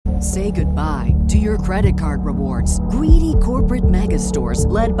Say goodbye to your credit card rewards. Greedy corporate mega stores,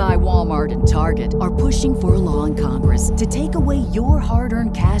 led by Walmart and Target, are pushing for a law in Congress to take away your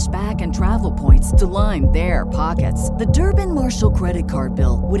hard-earned cash back and travel points to line their pockets. The Durbin-Marshall credit card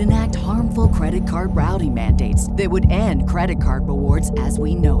bill would enact harmful credit card routing mandates that would end credit card rewards as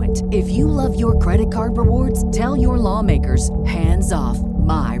we know it. If you love your credit card rewards, tell your lawmakers, hands off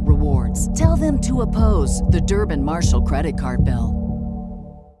my rewards. Tell them to oppose the Durbin-Marshall credit card bill.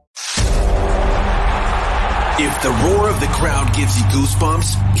 If the roar of the crowd gives you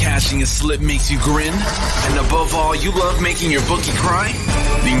goosebumps, cashing a slip makes you grin, and above all, you love making your bookie cry,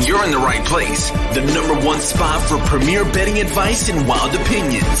 then you're in the right place. The #1 spot for premier betting advice and wild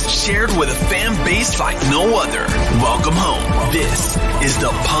opinions, shared with a fan base like no other. Welcome home. This is the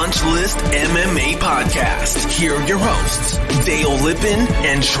Punch List MMA Podcast. Here are your hosts, Dale Lippin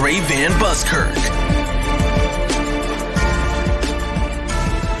and Trey Van Buskirk.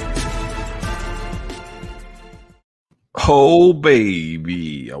 Oh,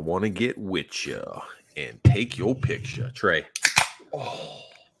 baby, I want to get with you and take your picture. Trey. Oh.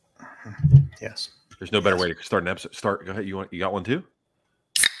 Yes. There's no better way to start an episode. Go ahead. You got one too?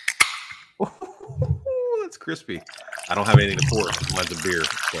 Oh, that's crispy. I don't have anything to pour. Mine's a beer.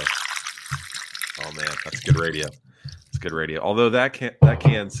 So. Oh, man, that's good radio. It's good radio. Although that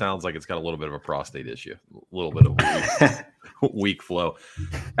can sounds like it's got a little bit of a prostate issue. A little bit of weak flow.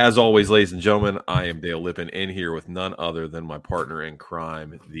 As always, ladies and gentlemen, I am Dale Lippin, in here with none other than my partner in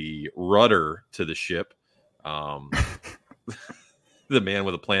crime, the rudder to the ship, the man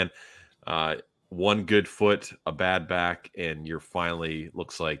with a plan. One good foot, a bad back, and you're finally,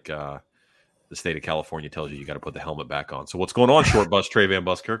 looks like the state of California tells you got to put the helmet back on. So what's going on, short bus Trey Van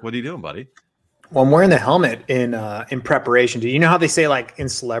Buskirk? What are you doing, buddy? Well, I'm wearing the helmet in preparation. Do you know how they say, like, in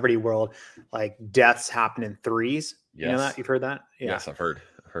celebrity world, like, deaths happen in threes? Yes. You know that? You've heard that? Yeah. Yes, I've heard.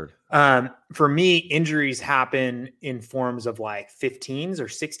 For me, injuries happen in forms of like 15s or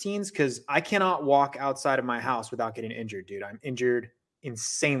 16s because I cannot walk outside of my house without getting injured, dude. I'm injured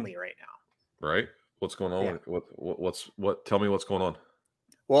insanely right now. Right? What's going on? Yeah. Tell me what's going on.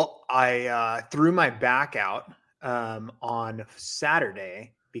 Well, I threw my back out on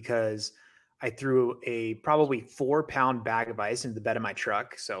Saturday because I threw a probably 4-pound bag of ice into the bed of my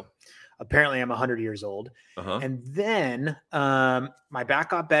truck. So apparently I'm 100 years old. Uh-huh. And then my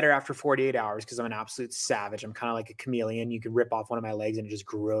back got better after 48 hours because I'm an absolute savage. I'm kind of like a chameleon. You could rip off one of my legs and it just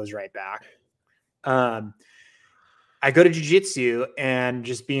grows right back. I go to jiu-jitsu, and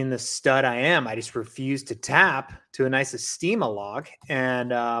just being the stud I am, I just refuse to tap to a nice Estima log. And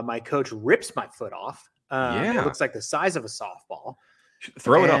my coach rips my foot off. It looks like the size of a softball.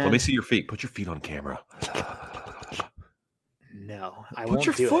 Throw it up. Let me see your feet. Put your feet on camera. No, I won't. Put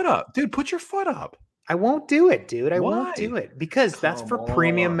your foot up, dude. Put your foot up. I won't do it, dude. I Why? won't do it because that's for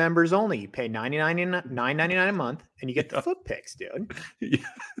premium members only. You pay $9.99 a month, and you get the foot pics, dude. Yeah.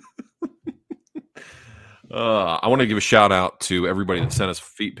 I want to give a shout out to everybody that sent us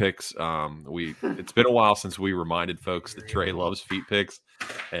feet pics. It's been a while since we reminded folks that Trey loves feet pics,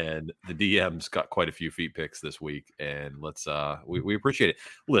 and the DMs got quite a few feet pics this week. And we appreciate it.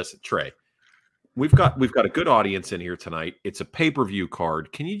 Listen, Trey, we've got a good audience in here tonight. It's a pay-per-view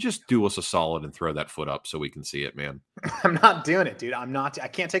card. Can you just do us a solid and throw that foot up so we can see it, man? I'm not doing it, dude. I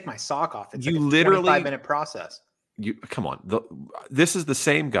can't take my sock off. It's like a literally 25-minute process. Come on. This is the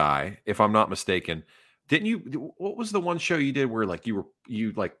same guy, if I'm not mistaken. Didn't you? What was the one show you did where like you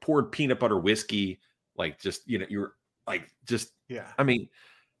poured peanut butter whiskey, like just you were like just yeah. I mean,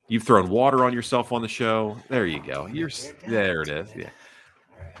 you've thrown water on yourself on the show. There you go. There it is. Yeah.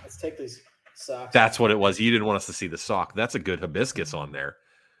 All right, let's take these socks. That's what it was. You didn't want us to see the sock. That's a good hibiscus on there.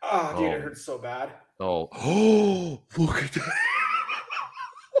 Oh, dude, it hurts so bad. Oh, look at that.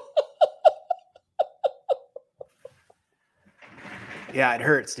 Yeah, it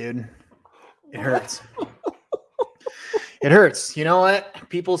hurts, dude. It hurts. It hurts. You know what?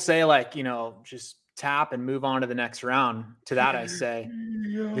 People say, like, just tap and move on to the next round. To that, I say,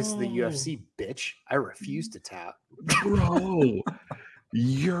 this is the UFC, bitch. I refuse to tap. Bro,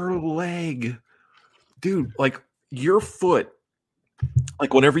 your leg. Dude, like, your foot.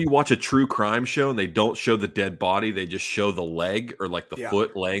 Like, whenever you watch a true crime show and they don't show the dead body, they just show the leg or, like, the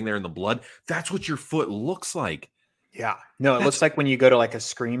foot laying there in the blood. That's what your foot looks like. Yeah. No, it looks like when you go to like a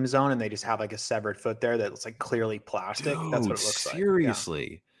Scream Zone and they just have like a severed foot there that looks like clearly plastic. Dude, that's what it looks like.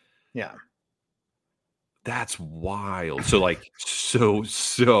 Seriously. Yeah. That's wild. So like,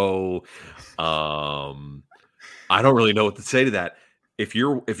 I don't really know what to say to that. If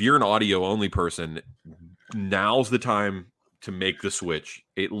you're an audio only person, now's the time to make the switch,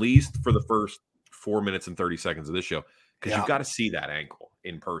 at least for the first 4 minutes and 30 seconds of this show. because you've got to see that ankle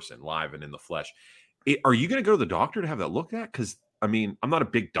in person, live and in the flesh. Are you going to go to the doctor to have that looked at? Because I mean, I'm not a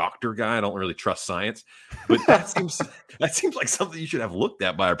big doctor guy. I don't really trust science, but that seems like something you should have looked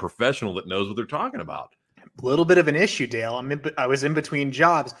at by a professional that knows what they're talking about. A little bit of an issue, Dale. I was in between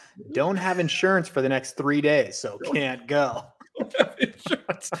jobs. Don't have insurance for the next 3 days, so can't go.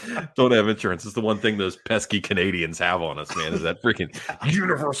 Don't have insurance. It's the one thing those pesky Canadians have on us, man, is that freaking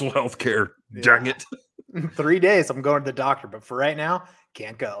universal health care. Dang it. 3 days, I'm going to the doctor, but for right now,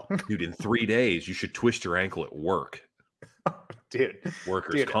 can't go. Dude, in 3 days, you should twist your ankle at work. Dude.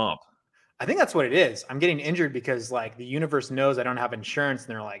 Workers' comp. I think that's what it is. I'm getting injured because like the universe knows I don't have insurance, and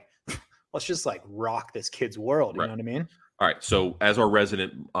they're like, let's just like rock this kid's world. You know what I mean? All right. So as our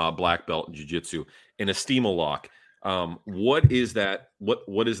resident black belt in jiu-jitsu, in a Steamo lock, what is that?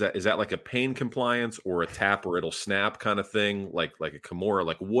 What is that? Is that like a pain compliance or a tap or it'll snap kind of thing? Like a Kimura?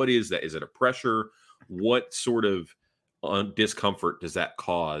 Like what is that? Is it a pressure? What sort of discomfort does that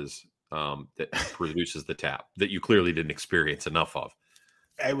cause that produces the tap that you clearly didn't experience enough of?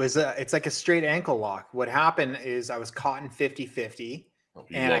 It's like a straight ankle lock. What happened is I was caught in 50-50.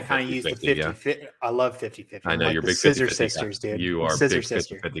 And I kind of used the 50-50. I love 50-50. I know like you're the big Scissor 50-50 Sisters, guy. dude. You are Scissor big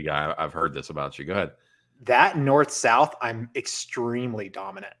Sister. 50-50 guy. I've heard this about you. Go ahead. That north-south, I'm extremely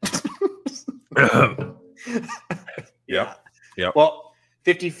dominant. Yeah. Well,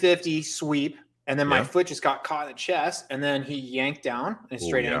 50-50 sweep, and then my foot just got caught in the chest, and then he yanked down in a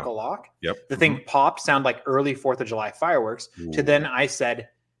straight ankle lock. The thing popped, sound like early 4th of July fireworks, to then I said,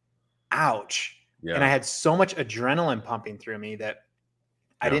 ouch. And I had so much adrenaline pumping through me that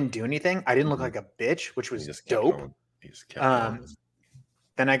I didn't do anything. I didn't look like a bitch, which was dope.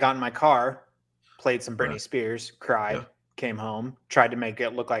 Then I got in my car, played some Britney Spears, cried, came home, tried to make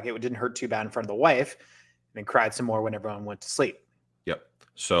it look like it didn't hurt too bad in front of the wife, and then cried some more when everyone went to sleep. Yep.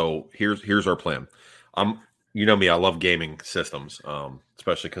 So here's our plan. You know me, I love gaming systems,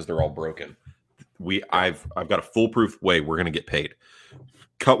 especially because they're all broken. I've got a foolproof way we're going to get paid.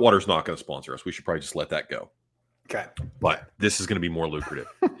 Cutwater's not going to sponsor us. We should probably just let that go. Okay. But this is going to be more lucrative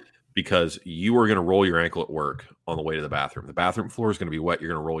because you are going to roll your ankle at work on the way to the bathroom. The bathroom floor is going to be wet.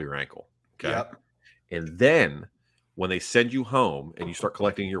 You're going to roll your ankle. Okay. Yep. And then when they send you home and you start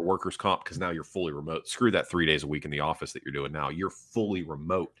collecting your workers' comp, because now you're fully remote, screw that 3 days a week in the office that you're doing now. You're fully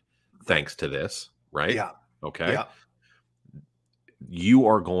remote thanks to this, right? Yeah. Okay. Yeah. You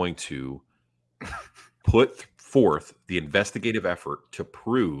are going to put forth the investigative effort to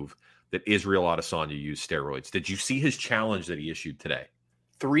prove that Israel Adesanya used steroids. Did you see his challenge that he issued today?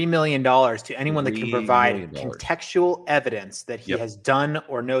 $3 million to anyone that can provide contextual evidence that he has done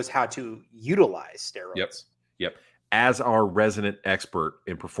or knows how to utilize steroids. Yep. As our resident expert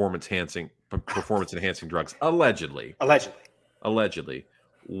in performance enhancing drugs, allegedly,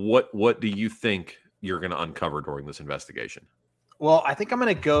 what do you think you're going to uncover during this investigation? Well, I think I'm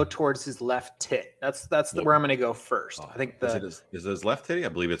going to go towards his left tit. That's where I'm going to go first. I think is it his left titty? I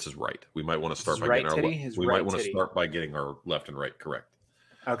believe it's his right. We might want to start by getting our left and right correct.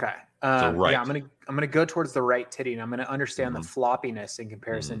 Okay. Right. Yeah, I'm gonna go towards the right titty, and I'm gonna understand the floppiness in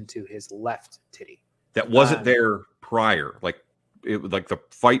comparison to his left titty. That wasn't there prior. Like the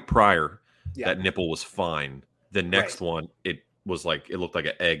fight prior, that nipple was fine. The next one, it looked like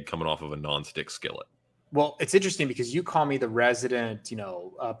an egg coming off of a nonstick skillet. Well, it's interesting because you call me the resident,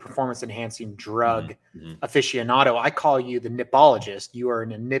 performance enhancing drug aficionado. I call you the nipologist. You are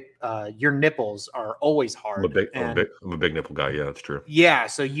your nipples are always hard. I'm a big nipple guy. Yeah, that's true. Yeah.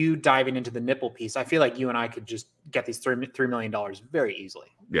 So you diving into the nipple piece, I feel like you and I could just get these $3 million very easily.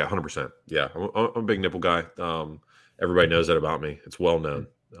 Yeah, 100%. Yeah. I'm a big nipple guy. Everybody knows that about me. It's well known.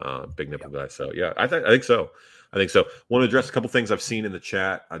 Big nipple guy. So yeah, I think so. Want to address a couple things I've seen in the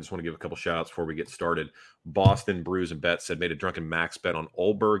chat. I just want to give a couple shout outs before we get started. Boston Brews and Bet said made a drunken max bet on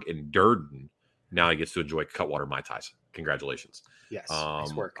Olberg and Durden. Now he gets to enjoy Cutwater Mai Tais. Congratulations. Yes.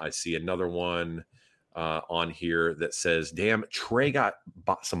 Nice work. I see another one on here that says, damn, Trey got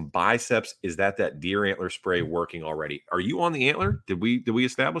some biceps. Is that deer antler spray working already? Are you on the antler? Did we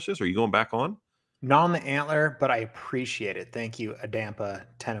establish this? Are you going back on? Not on the antler, but I appreciate it. Thank you, Adampa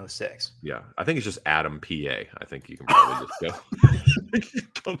 1006. Yeah, I think it's just Adam PA. I think you can probably just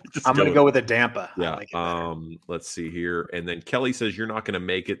go. I'm going to go with Adampa. Yeah. Let's see here. And then Kelly says, you're not going to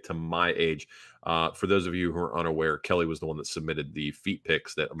make it to my age. For those of you who are unaware, Kelly was the one that submitted the feet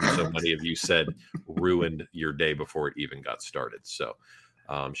pics that so many of you said ruined your day before it even got started. So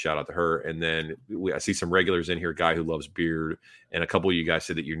shout out to her. And then I see some regulars in here, Guy Who Loves Beard, and a couple of you guys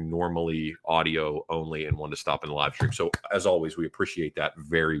said that you're normally audio only and want to stop in the live stream. So as always, we appreciate that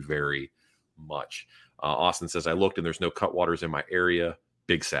very, very much. Austin says, I looked and there's no Cutwaters in my area.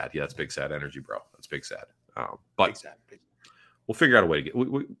 Big sad. Yeah, that's big sad energy, bro. That's big sad. But big We'll figure out a way to get.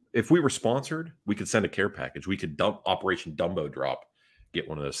 If we were sponsored, we could send a care package. We could dump Operation Dumbo Drop, get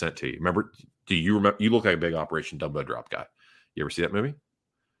one of those sent to you. Remember? Do you remember? You look like a big Operation Dumbo Drop guy. You ever see that movie?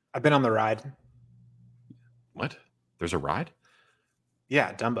 I've been on the ride. What? There's a ride?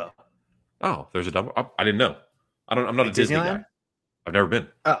 Yeah, Dumbo. Oh, there's a Dumbo. I didn't know. I'm not a Disney guy. I've never been.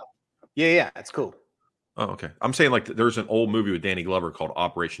 Oh, yeah, it's cool. Oh, okay. I'm saying like there's an old movie with Danny Glover called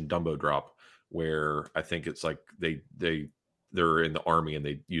Operation Dumbo Drop, where I think it's like they're in the army and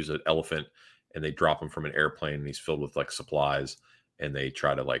they use an elephant and they drop him from an airplane and he's filled with like supplies and they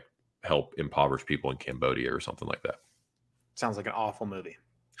try to like help impoverished people in Cambodia or something like that. Sounds like an awful movie.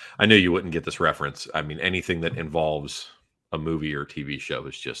 I knew you wouldn't get this reference. I mean, anything that involves a movie or TV show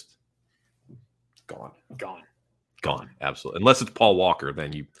is just gone. Absolutely. Unless it's Paul Walker,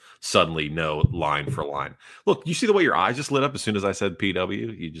 then you suddenly know line for line. Look, you see the way your eyes just lit up as soon as I said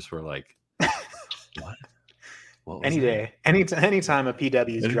PW? You just were like, what? Any day, anytime a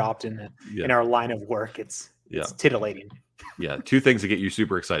PW is dropped in our line of work, it's titillating. Yeah, two things that get you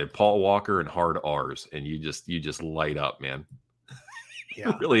super excited: Paul Walker and hard R's, and you just light up, man.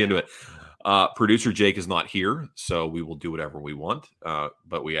 Yeah, really into it. Producer Jake is not here, so we will do whatever we want.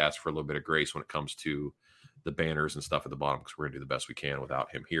 But we ask for a little bit of grace when it comes to the banners and stuff at the bottom because we're gonna do the best we can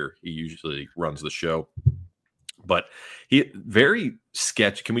without him here. He usually runs the show. But he very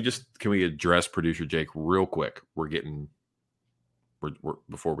sketch. Can we address producer Jake real quick? We're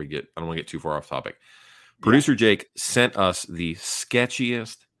before we get. I don't want to get too far off topic. Producer Jake sent us the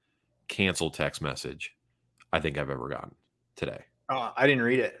sketchiest cancel text message I think I've ever gotten today. Oh, I didn't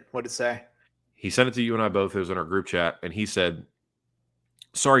read it. What did it say? He sent it to you and I both. It was in our group chat, and he said,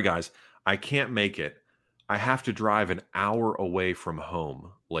 "Sorry guys, I can't make it. I have to drive an hour away from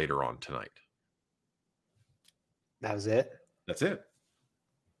home later on tonight." That was it? That's it.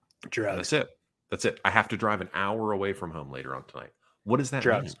 Drugs. That's it. I have to drive an hour away from home later on tonight. What does that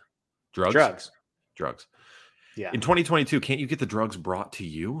Drugs. mean? Drugs. Yeah. In 2022, can't you get the drugs brought to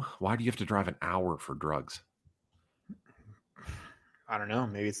you? Why do you have to drive an hour for drugs? I don't know.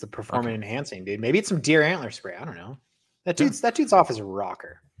 Maybe it's the performance enhancing, dude. Maybe it's some deer antler spray. I don't know. That dude's off as a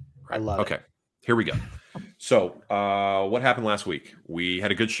rocker. I love it. Okay. Here we go. So, what happened last week? We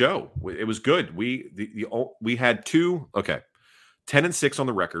had a good show. It was good. We had 10-6 on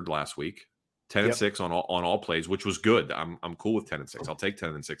the record last week. 10-6 on all plays, which was good. I'm cool with 10-6. I'll take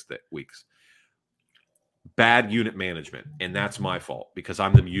 10-6 weeks. Bad unit management, and that's my fault because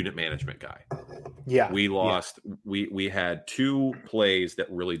I'm the unit management guy. Yeah, we lost. Yeah. We had two plays that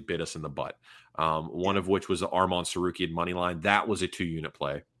really bit us in the butt. One of which was the Armand Sarukian money line. That was a 2-unit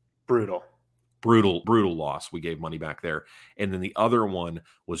play. Brutal loss. We gave money back there. And then the other one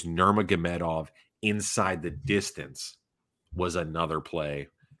was Nurmagomedov inside the distance was another play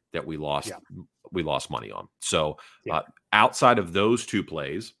that we lost. Yeah. We lost money on. So outside of those two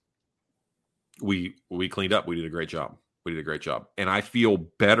plays, we cleaned up. We did a great job. And I feel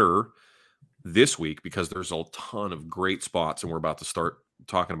better this week because there's a ton of great spots, and we're about to start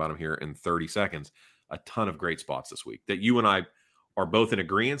talking about them here in 30 seconds. A ton of great spots this week that you and I are both in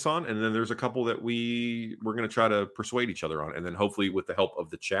agreement on, and then there's a couple that we're going to try to persuade each other on, and then hopefully with the help of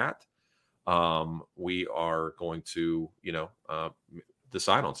the chat, we are going to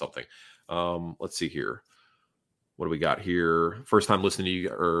decide on something. Let's see here. What do we got here? First time listening to you,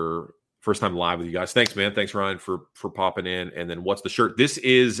 or first time live with you guys. Thanks, man. Thanks, Ryan, for popping in. And then what's the shirt? This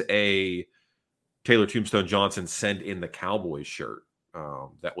is a Taylor Tombstone Johnson send in the Cowboys shirt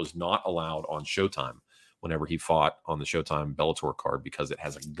that was not allowed on Showtime whenever he fought on the Showtime Bellator card because it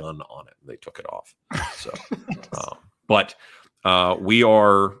has a gun on it. They took it off. So, but we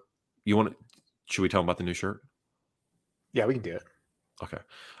are. Should we tell them about the new shirt? Yeah, we can do it. Okay.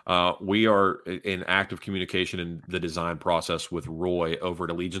 We are in active communication in the design process with Roy over at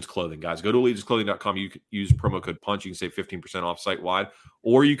Allegiance Clothing. Guys, go to allegianceclothing.com. You can use promo code PUNCH. You can save 15% off site-wide,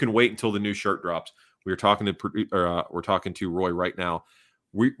 or you can wait until the new shirt drops. We're talking to Roy right now.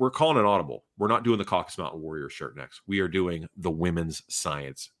 We're calling it audible. We're not doing the Caucasus Mountain Warrior shirt next. We are doing the Women's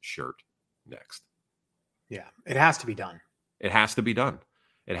Science shirt next. Yeah, it has to be done. It has to be done.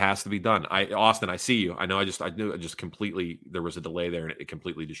 Austin, I see you. I know. I knew it just completely. There was a delay there, and it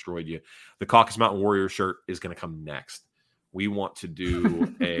completely destroyed you. The Caucasus Mountain Warrior shirt is going to come next. We want to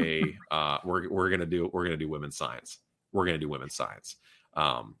do a. We're going to do Women's Science. We're going to do Women's Science.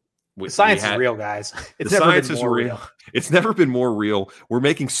 The science is real, guys. It's never been more real. It's never been more real. We're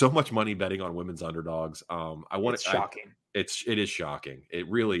making so much money betting on women's underdogs. It's shocking. It is shocking. It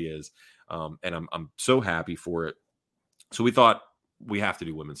really is. And I'm so happy for it. So we thought we have to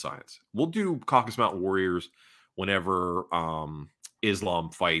do Women's Science. We'll do Caucasus Mountain Warriors whenever Islam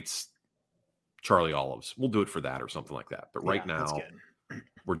fights Charlie Olives. We'll do it for that or something like that. But right now,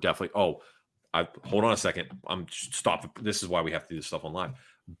 we're definitely. Hold on a second. Stop. This is why we have to do this stuff online.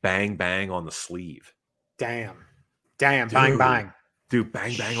 Bang bang on the sleeve. Damn, dude, bang bang. Dude,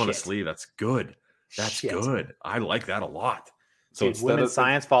 bang bang on the sleeve. That's good. That's good. I like that a lot. So dude, women's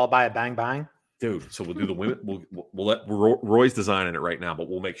science followed by a bang bang. Dude, so we'll do the women. We'll let Roy's designing it right now, but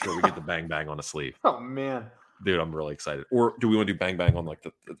we'll make sure we get the bang bang on the sleeve. Oh man, dude, I'm really excited. Or do we want to do bang bang on like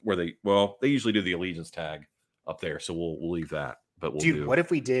where they usually do the allegiance tag up there, so we'll leave that. But what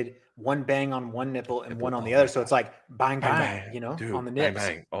if we did one bang on one nipple and one on the other, so it's like bang bang, dude, on the nips.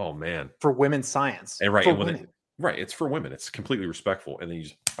 Bang bang. Oh man, for women's science, and right, for and women. It's for women. It's completely respectful, and then you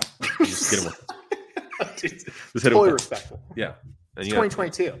just get them. Just totally respectful. Yeah, and it's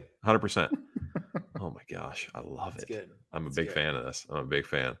 2022. 100%. Oh my gosh, I love it. Good. I'm a big fan of this. I'm a big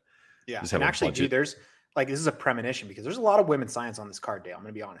fan. Yeah, and actually, dude, there's this is a premonition because there's a lot of women's science on this card, Dale. I'm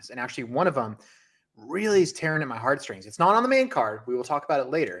going to be honest, and actually, one of them really is tearing at my heartstrings. It's not on the main card. We will talk about it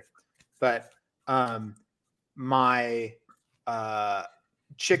later, but my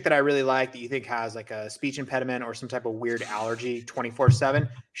chick that I really like that you think has like a speech impediment or some type of weird allergy 24/7,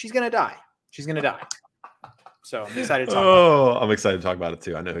 she's going to die. She's going to die. So I'm excited to talk about it. I'm excited to talk about it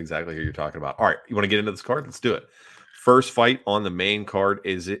too. I know exactly who you're talking about. All right. You want to get into this card? Let's do it. First fight on the main card.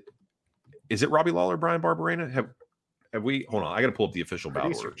 Is it Robbie Lawler, Brian Barberena? Have we hold on? I gotta pull up the official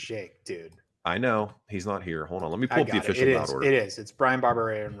battle order. Jake, dude. I know he's not here. Hold on. Let me pull up the official battle order. It is. It's Brian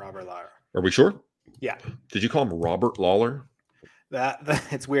Barberena and Robert Lawler. Are we sure? Yeah. Did you call him Robert Lawler? That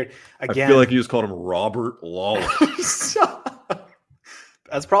it's weird. Again, I feel like you just called him Robert Lawler.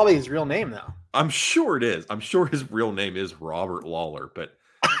 That's probably his real name, though. I'm sure it is. I'm sure his real name is Robert Lawler, but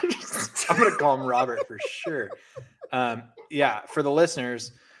I'm going to call him Robert for sure. Yeah, for the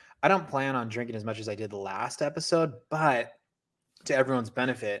listeners, I don't plan on drinking as much as I did the last episode, but to everyone's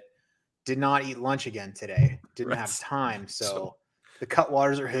benefit, did not eat lunch again today. Didn't have time, so the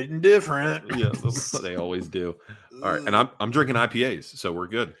Cutwaters are hitting different. Yeah, they always do. All right, and I'm drinking IPAs, so we're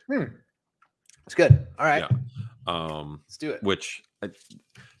good. It's good. All right. Yeah. Let's do it. Which,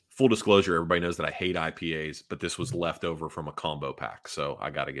 full disclosure, everybody knows that I hate IPAs, but this was left over from a combo pack, so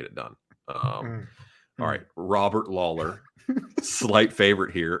I got to get it done. All right, Robert Lawler, slight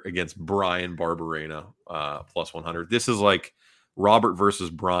favorite here against Brian Barberena, plus 100. This is like Robert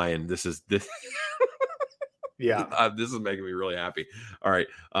versus Brian. This. Yeah, this is making me really happy. All right,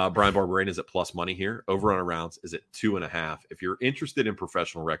 Brian Barberena is at plus money here. Over on rounds is at 2.5. If you're interested in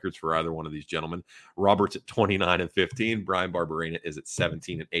professional records for either one of these gentlemen, Robert's at 29-15. Brian Barberena is at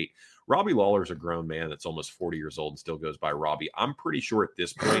 17-8. Robbie Lawler is a grown man that's almost 40 years old and still goes by Robbie. I'm pretty sure at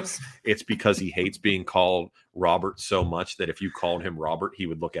this point it's because he hates being called Robert so much that if you called him Robert, he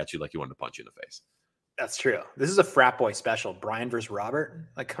would look at you like he wanted to punch you in the face. That's true. This is a frat boy special. Brian versus Robert.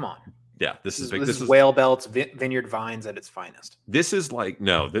 Like, come on. Yeah, this is big. This is Whale Belts, Vineyard Vines at its finest. This is like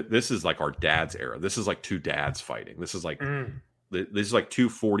this is like our dad's era. This is like two dads fighting. This is like this is like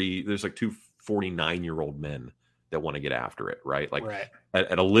 240. There's like 249-year-old men that want to get after it, right? Like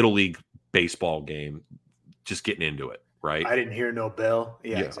at a little league baseball game, just getting into it, right? I didn't hear no bell.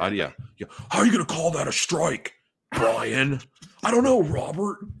 Yeah, exactly. Yeah. How are you going to call that a strike, Brian? I don't know,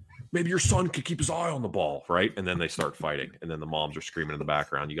 Robert. Maybe your son could keep his eye on the ball, right? And then they start fighting, and then the moms are screaming in the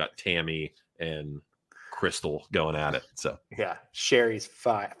background. You got Tammy and Crystal going at it. So yeah, Sherry's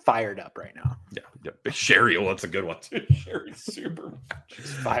fired up right now. Yeah. Sherry, well, that's a good one too. Sherry's super.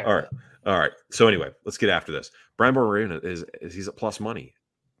 She's fired. All right. So anyway, let's get after this. Brian Barberena he's at plus money.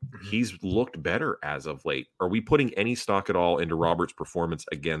 He's looked better as of late. Are we putting any stock at all into Robert's performance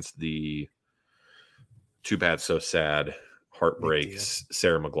against the Too Bad So Sad Heartbreaks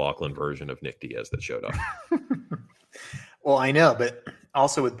Sarah McLachlan version of Nick Diaz that showed up? Well, I know, but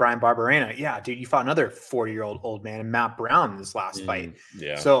also with Brian Barberena, yeah, dude, you fought another 40-year-old old man, Matt Brown, in this last fight.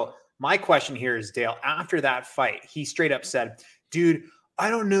 Yeah. So my question here is, Dale, after that fight, he straight up said, dude, I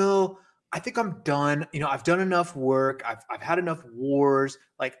don't know. I think I'm done. I've done enough work. I've had enough wars.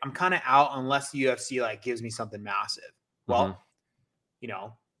 Like, I'm kind of out unless the UFC like gives me something massive. Well,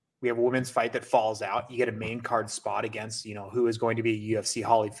 we have a women's fight that falls out. You get a main card spot against, who is going to be a UFC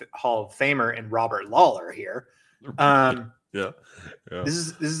Hall of Famer and Robert Lawler here. Yeah.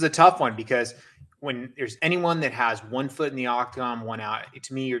 This is a tough one because when there's anyone that has 1 foot in the octagon, one out,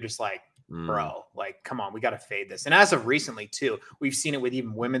 to me, you're just like, bro, like, come on, we got to fade this. And as of recently too, we've seen it with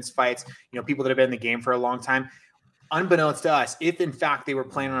even women's fights, people that have been in the game for a long time. Unbeknownst to us, if in fact they were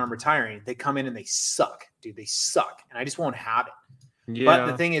planning on retiring, they come in and they suck, dude. They suck. And I just won't have it. Yeah. But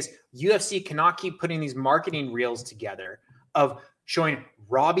the thing is, UFC cannot keep putting these marketing reels together of showing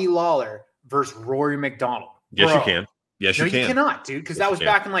Robbie Lawler versus Rory McDonald. Yes, you can. Yes, No, you you can. cannot, dude, because Yes, that was you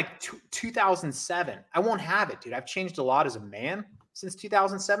can. back in like 2007. I won't have it, dude. I've changed a lot as a man since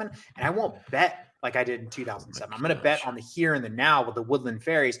 2007, and I won't bet like I did in 2007. I'm going to bet gosh. on the here and the now with the Woodland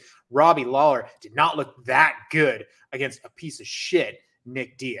Fairies. Robbie Lawler did not look that good against a piece of shit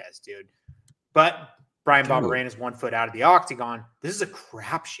Nick Diaz, dude. But Brian Dude. Barberena is 1 foot out of the octagon. This is a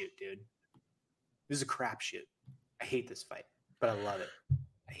crapshoot, dude. This is a crapshoot. I hate this fight, but I love it.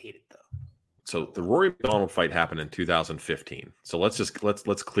 I hate it though. So the Rory McDonald fight happened in 2015. So let's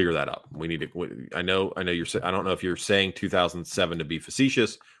clear that up. We need to. I know you're. I don't know if you're saying 2007 to be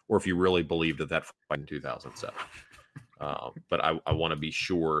facetious or if you really believe that fight in 2007. But I want to be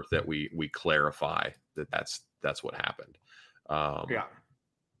sure that we clarify that that's what happened. Yeah.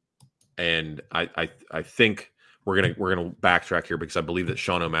 And I think we're gonna backtrack here because I believe that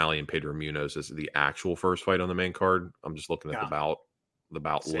Sean O'Malley and Pedro Munoz is the actual first fight on the main card. I'm just looking at the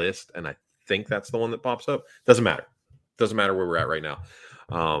bout list, and I think that's the one that pops up. Doesn't matter where we're at right now.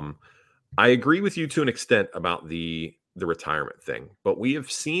 I agree with you to an extent about the retirement thing, but we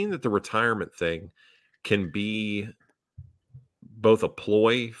have seen that the retirement thing can be both a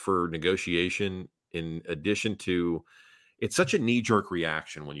ploy for negotiation in addition to it's such a knee-jerk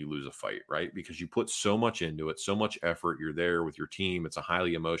reaction when you lose a fight, right? Because you put so much into it, so much effort, you're there with your team, it's a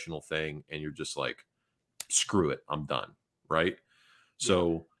highly emotional thing, and you're just like, screw it, I'm done, right?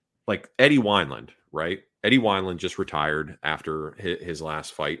 So like Eddie Wineland, right? Eddie Wineland just retired after his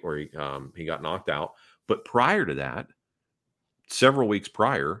last fight where he got knocked out. But prior to that, several weeks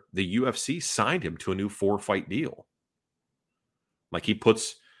prior, the UFC signed him to a new 4-fight deal. Like he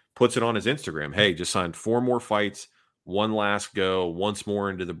puts it on his Instagram. Hey, just signed 4 more fights, one last go, once more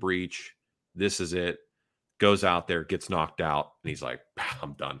into the breach. This is it. Goes out there, gets knocked out, and he's like,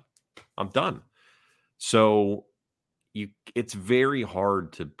 I'm done. So it's very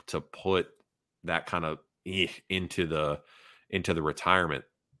hard to put that kind of into the retirement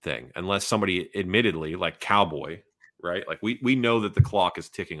thing unless somebody admittedly like Cowboy, right? Like we know that the clock is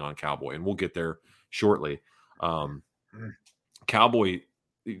ticking on Cowboy, and we'll get there shortly. Cowboy,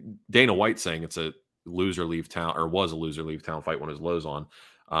 Dana White saying it's a loser leave town, or was a loser leave town fight when his lows on.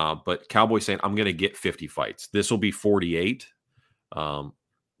 But Cowboy saying, I'm going to get 50 fights. This will be 48.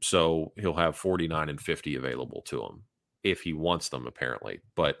 So he'll have 49 and 50 available to him if he wants them, apparently.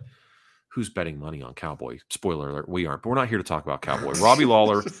 But who's betting money on Cowboy? Spoiler alert, we aren't. But we're not here to talk about Cowboy. Robbie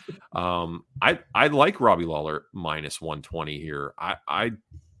Lawler, I like Robbie Lawler minus 120 here.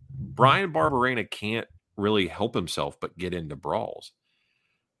 Brian Barberena can't really help himself but get into brawls.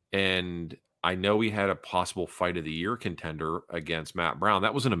 And I know he had a possible fight of the year contender against Matt Brown.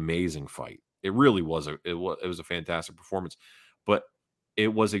 That was an amazing fight. It really was. It was a fantastic performance. But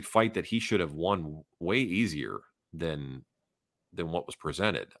it was a fight that he should have won way easier than what was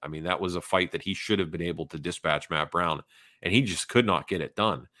presented. I mean, that was a fight that he should have been able to dispatch Matt Brown, and he just could not get it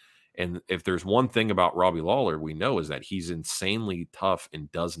done. And if there's one thing about Robbie Lawler we know is that he's insanely tough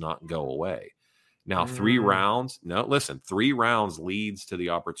and does not go away. Now, 3 rounds. No, listen, 3 rounds leads to the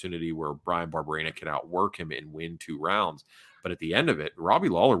opportunity where Brian Barberena can outwork him and win 2 rounds. But at the end of it, Robbie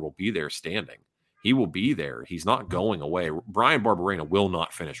Lawler will be there standing. He will be there. He's not going away. Brian Barberena will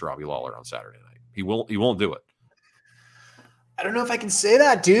not finish Robbie Lawler on Saturday night. He won't do it. I don't know if I can say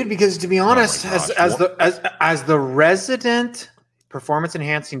that, dude, because to be honest, as the resident performance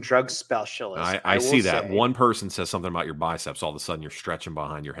enhancing drug specialist, I see that one person says something about your biceps, all of a sudden you're stretching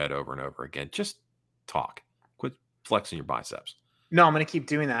behind your head over and over again. Just talk. Quit flexing your biceps. No, I'm going to keep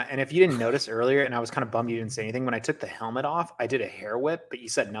doing that. And if you didn't notice earlier, and I was kind of bummed you didn't say anything, when I took the helmet off, I did a hair whip, but you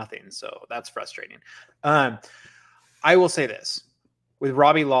said nothing. So that's frustrating. I will say this. With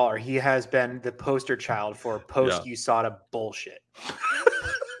Robbie Lawler, he has been the poster child for post-USADA bullshit.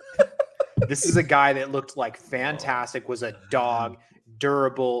 This is a guy that looked like fantastic, was a dog,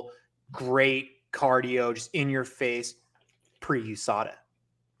 durable, great cardio, just in your face, pre-USADA.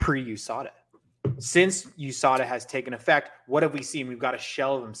 Since USADA has taken effect, what have we seen? We've got a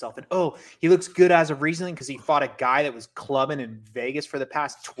shell of himself. And, he looks good as of recently because he fought a guy that was clubbing in Vegas for the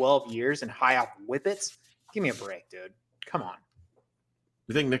past 12 years and high off whippets. Give me a break, dude. Come on.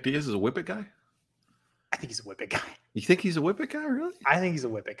 You think Nick Diaz is a whippet guy? I think he's a whippet guy. You think he's a whippet guy, really? I think he's a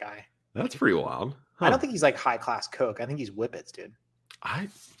whippet guy. That's pretty wild. Huh. I don't think he's like high-class coke. I think he's whippets, dude.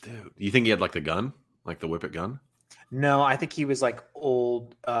 Dude, you think he had like the gun? Like the whippet gun? No, I think he was like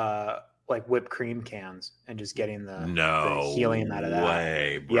old like whipped cream cans and just getting the helium out of that.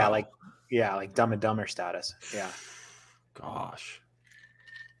 Way, bro. Like Dumb and Dumber status. Yeah. Gosh.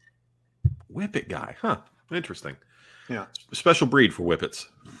 Whippet guy. Huh. Interesting. Yeah. Special breed for whippets.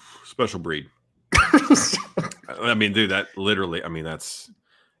 Special breed. I mean, dude, that literally, I mean, that's,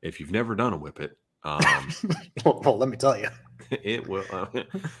 if you've never done a whippet, Well, let me tell you. It will.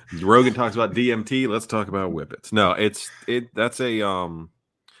 Rogan talks about DMT. Let's talk about whippets. No, that's a.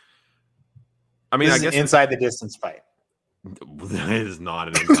 I mean, This I is guess an inside the distance fight. That is not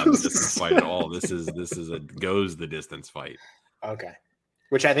an inside the distance fight at all. This is a goes the distance fight. Okay,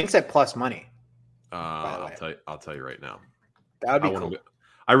 which I think is at plus money. I'll tell you right now. That would be cool.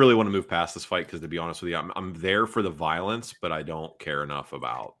 I really want to move past this fight because, to be honest with you, I'm there for the violence, but I don't care enough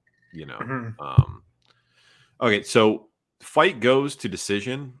about Okay, so fight goes to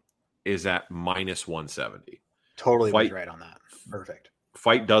decision is at minus 170. Totally was right on that. Perfect.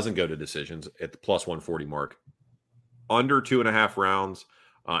 Fight doesn't go to decisions at the plus 140 mark. Under 2.5 rounds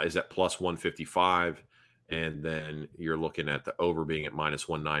is at plus 155. And then you're looking at the over being at minus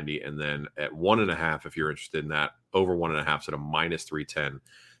 190. And then at 1.5, if you're interested in that, over 1.5 is at a minus 310.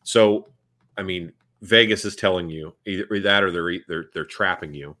 So, I mean, Vegas is telling you either that or they're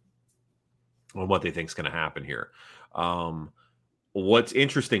trapping you on what they think is going to happen here. What's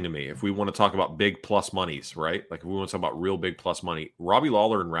interesting to me, if we want to talk about big plus monies, right? Like if we want to talk about real big plus money, Robbie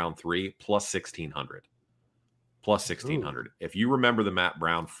Lawler in round 3 plus 1,600. Plus 1,600. Ooh. If you remember the Matt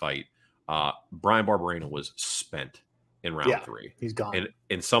Brown fight, Brian Barberena was spent in round 3. He's gone.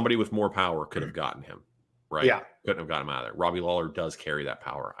 And somebody with more power could have gotten him, right? Yeah. Couldn't have gotten him out of there. Robbie Lawler does carry that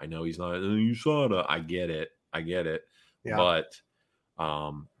power. I know he's not USADA. I get it. Yeah. But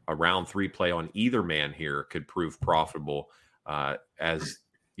a round 3 play on either man here could prove profitable. As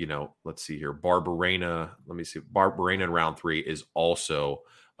you know, let's see here. Barberena in round 3 is also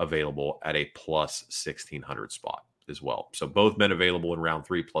available at a plus 1,600 spot as well. So both men available in round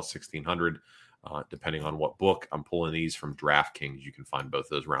 3 plus 1,600, depending on what book. I'm pulling these from DraftKings. You can find both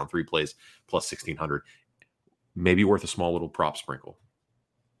those round 3 plays plus 1,600. Maybe worth a small little prop sprinkle.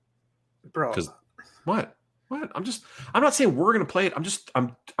 Bro. Because what? I'm not saying we're going to play it. I'm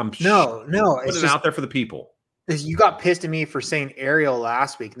no. Putting it out there for the people. You got pissed at me for saying Ariel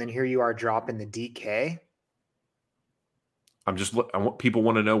last week, and then here you are dropping the DK. People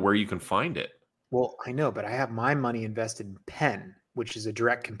want to know where you can find it. Well, I know, but I have my money invested in Penn, which is a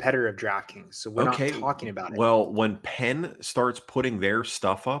direct competitor of DraftKings. So we're not talking about it. Well, when Penn starts putting their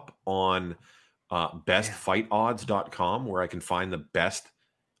stuff up on bestfightodds.com, where I can find the best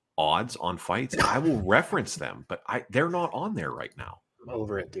odds on fights, I will reference them, but they're not on there right now. I'm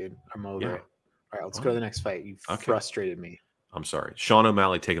over it, dude. I'm over it. All right, let's go to the next fight. You frustrated me. I'm sorry. Sean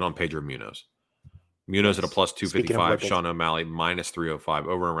O'Malley taking on Pedro Munoz. Munoz at a plus 255. Sean O'Malley minus 305.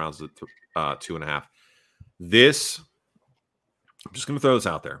 Over and rounds at 2.5. This, I'm just going to throw this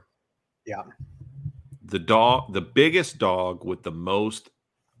out there. Yeah. The biggest dog with the most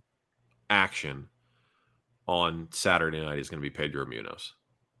action on Saturday night is going to be Pedro Munoz.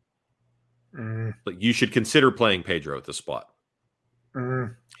 But you should consider playing Pedro at the spot.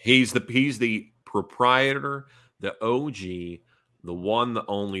 He's the proprietor, the OG, the one, the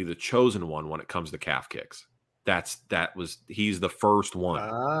only, the chosen one when it comes to calf kicks. He's the first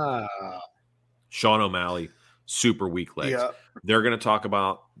one. Sean O'Malley, super weak legs. Yeah. They're going to talk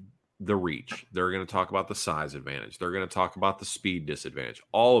about the reach. They're going to talk about the size advantage. They're going to talk about the speed disadvantage.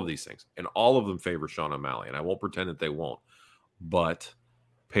 All of these things. And all of them favor Sean O'Malley. And I won't pretend that they won't. But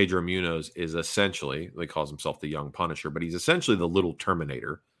Pedro Munoz is essentially, he calls himself the young Punisher, but he's essentially the little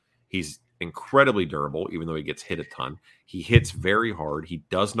Terminator. He's incredibly durable, even though he gets hit a ton. He hits very hard. He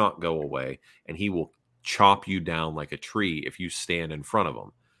does not go away, and he will chop you down like a tree if you stand in front of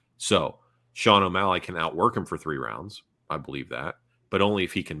him. So Sean O'Malley can outwork him for 3 rounds. I believe that, but only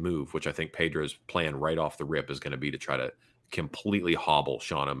if he can move, which I think Pedro's plan right off the rip is going to be to try to completely hobble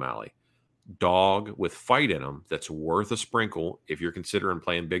Sean O'Malley. Dog with fight in him that's worth a sprinkle if you're considering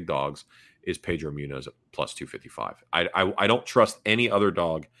playing big dogs is Pedro Munoz at plus 255. I don't trust any other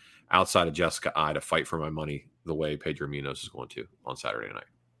dog outside of Jessica I to fight for my money the way Pedro Munoz is going to on Saturday night.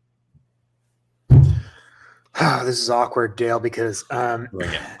 This is awkward, Dale, because that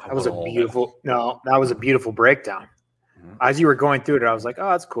was a beautiful breakdown. As you were going through it, I was like,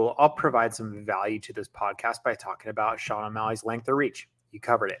 oh, that's cool. I'll provide some value to this podcast by talking about Sean O'Malley's length of reach. You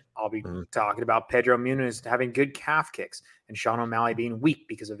covered it. I'll be talking about Pedro Munoz having good calf kicks and Sean O'Malley being weak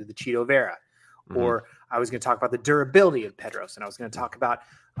because of the Cheeto Vera. Or I was going to talk about the durability of Pedros, and I was going to talk about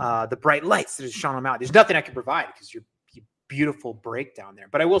the bright lights that is Sean O'Malley. There's nothing I can provide because you're beautiful breakdown there.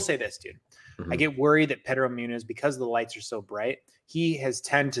 But I will say this, dude. I get worried that Pedro Munoz, because the lights are so bright, he has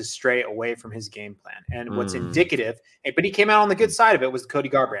tended to stray away from his game plan. And what's indicative, but he came out on the good side of it, was the Cody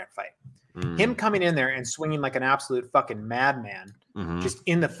Garbrandt fight. Him coming in there and swinging like an absolute fucking madman, just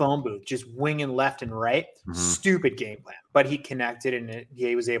in the phone booth, just winging left and right. Stupid game plan. But he connected and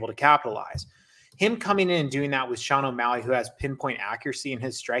he was able to capitalize. him coming in and doing that with Sean O'Malley, who has pinpoint accuracy in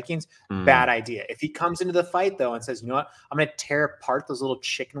his strikings, bad idea. If he comes into the fight though and says, you know what, I'm going to tear apart those little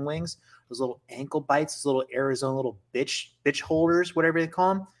chicken wings, those little ankle bites, those little Arizona little bitch holders, whatever they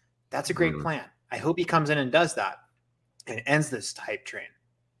call them. That's a great plan. I hope he comes in and does that and ends this hype train.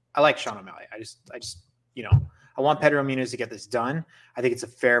 I like Sean O'Malley. I just, I want Pedro Munoz to get this done. I think it's a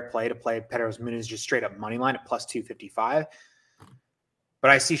fair play to play Pedro Munoz just straight up money line at plus 255. But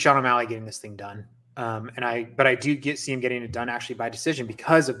I see Sean O'Malley getting this thing done. But I do see him getting it done actually by decision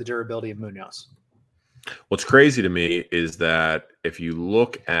because of the durability of Munoz. What's crazy to me is that if you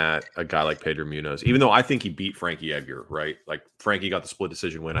look at a guy like Pedro Munoz, even though I think he beat Frankie Edgar, right? Like Frankie got the split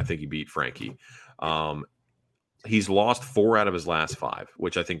decision win. I think he beat Frankie. He's lost 4 out of his last 5,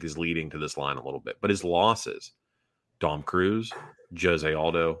 which I think is leading to this line a little bit. But his losses, Dom Cruz, Jose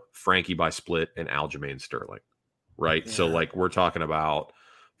Aldo, Frankie by split, and Aljamain Sterling, right? Yeah. So like we're talking about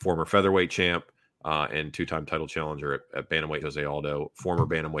former featherweight champ and 2-time title challenger at bantamweight Jose Aldo, former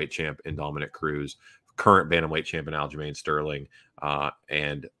bantamweight champ in Dominic Cruz, current bantamweight champ in Aljamain Sterling,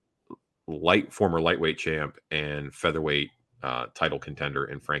 and former lightweight champ and featherweight title contender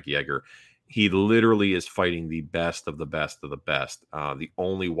in Frankie Edgar. He literally is fighting the best of the best of the best. The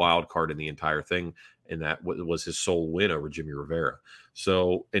only wild card in the entire thing, and that was his sole win over Jimmy Rivera.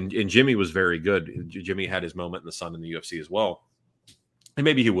 So, and Jimmy was very good. Jimmy had his moment in the sun in the UFC as well. And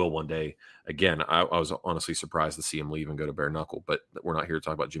maybe he will one day. Again, I was honestly surprised to see him leave and go to bare knuckle, but we're not here to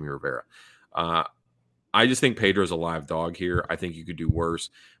talk about Jimmy Rivera. I just think Pedro's a live dog here. I think you could do worse.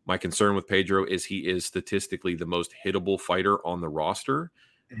 My concern with Pedro is he is statistically the most hittable fighter on the roster.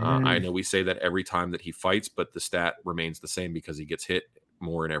 I know we say that every time that he fights, but the stat remains the same because he gets hit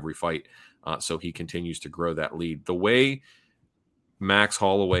more in every fight. So he continues to grow that lead. The way Max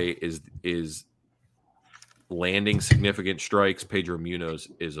Holloway is landing significant strikes, Pedro Munoz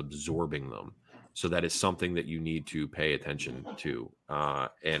is absorbing them. So that is something that you need to pay attention to.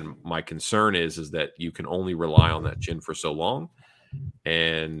 And my concern is that you can only rely on that chin for so long.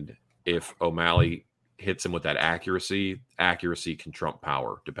 And if O'Malley hits him with that accuracy can trump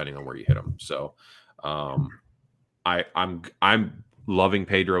power depending on where you hit him. So I'm loving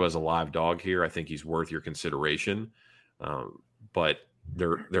Pedro as a live dog here. I think he's worth your consideration. But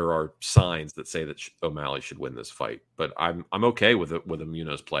there are signs that say that O'Malley should win this fight, but I'm okay with a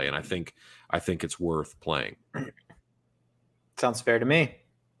Munoz play. And I think it's worth playing. Sounds fair to me.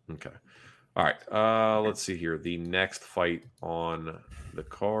 Okay. All right. Let's see here. The next fight on the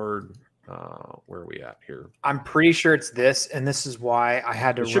card, where are we at here? I'm pretty sure it's this, and this is why I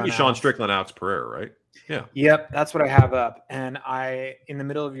had to. It should be Sean Strickland, Alex Pereira, right? Yeah. Yep, that's what I have up. And in the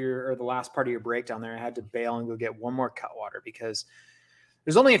middle of the last part of your breakdown there, I had to bail and go get one more Cutwater because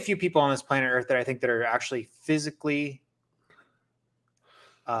there's only a few people on this planet Earth that I think that are actually physically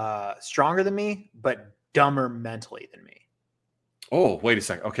stronger than me, but dumber mentally than me. Oh, wait a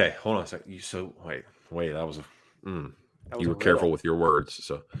second. Okay, hold on a second. Wait. That was you were careful with your words.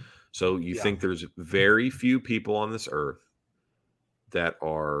 So you think there's very few people on this earth that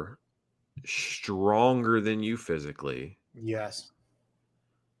are stronger than you physically. Yes.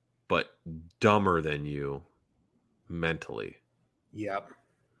 But dumber than you mentally. Yep.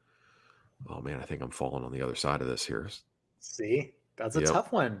 Oh man, I think I'm falling on the other side of this here. See, that's a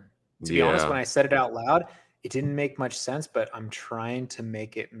tough one. To be honest, when I said it out loud, it didn't make much sense, but I'm trying to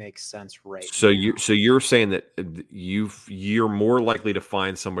make it make sense right. So you're saying that you're more likely to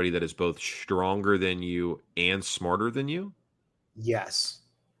find somebody that is both stronger than you and smarter than you? Yes.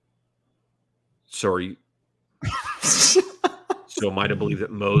 So are you? So am I to believe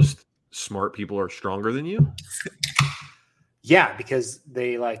that most smart people are stronger than you? Yeah, because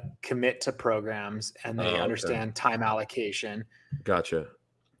they commit to programs and they understand time allocation. Gotcha.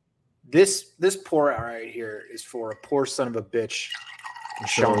 This pour right here is for a poor son of a bitch,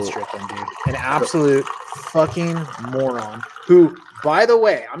 Sean Strickland, dude. An absolute fucking moron who, by the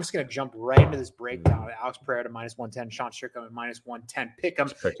way, I'm just going to jump right into this breakdown. Alex Pereira to -110, Sean Strickland at -110. Pick him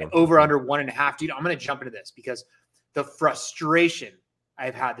over under 1.5. Dude, I'm going to jump into this because the frustration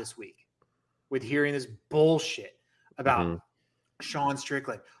I've had this week with hearing this bullshit about Sean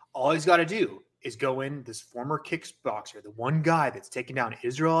Strickland. All he's got to do is go in, this former kickboxer, the one guy that's taken down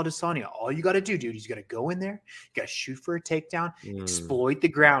Israel Adesanya. All you got to do, dude, is you got to go in there, you got to shoot for a takedown, exploit the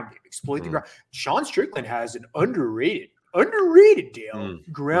ground game, the ground. Sean Strickland has an underrated Dale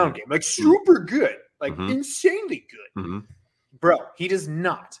ground game, super good, insanely good. Bro, he does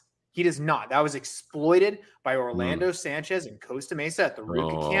not. That was exploited by Orlando Sanchez in Costa Mesa at the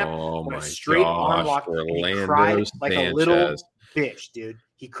Ruka camp. When a straight arm lock, and he cried like a little bitch, dude.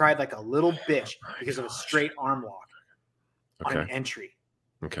 He cried like a little bitch because of a straight arm lock on an entry.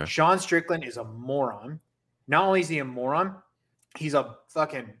 Okay. Sean Strickland is a moron. Not only is he a moron, he's a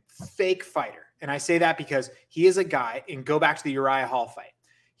fucking fake fighter. And I say that because he is a guy, and go back to the Uriah Hall fight.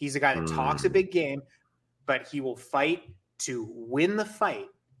 He's a guy that talks a big game, but he will fight to win the fight.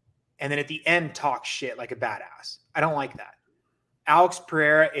 And then at the end, talk shit like a badass. I don't like that. Alex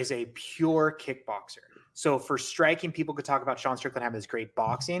Pereira is a pure kickboxer. So for striking, people could talk about Sean Strickland having this great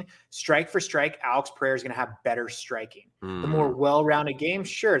boxing. Strike for strike, Alex Pereira is going to have better striking. The more well-rounded game,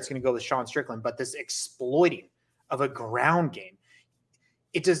 sure, it's going to go with Sean Strickland. But this exploiting of a ground game,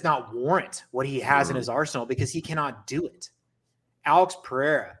 it does not warrant what he has in his arsenal because he cannot do it. Alex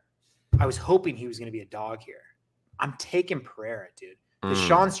Pereira, I was hoping he was going to be a dog here. I'm taking Pereira, dude. The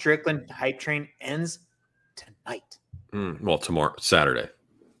Sean Strickland hype train ends tonight. Well, tomorrow, Saturday.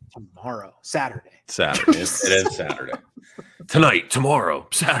 Saturday. It ends Saturday. Tonight, tomorrow,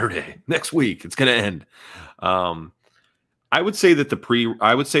 Saturday, next week. It's going to end. I would say that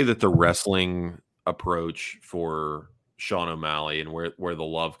the wrestling approach for Sean O'Malley and where the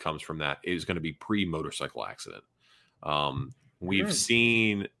love comes from that is going to be pre-motorcycle accident. We've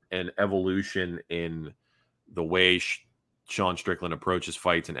seen an evolution in the way Sean Strickland approaches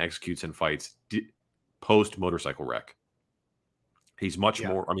fights and executes in fights post motorcycle wreck. He's much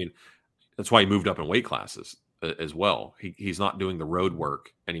more. I mean, that's why he moved up in weight classes as well. He's not doing the road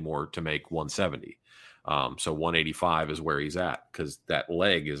work anymore to make 170. So 185 is where he's at because that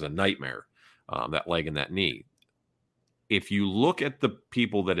leg is a nightmare. That leg and that knee. If you look at the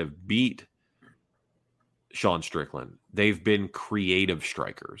people that have beat Sean Strickland, they've been creative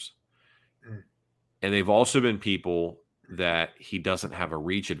strikers. And they've also been people that he doesn't have a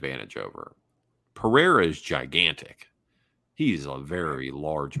reach advantage over. Pereira is gigantic. He's a very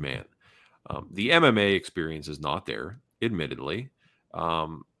large man. The MMA experience is not there, admittedly.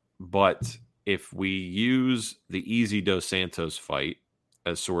 But if we use the Easy Dos Santos fight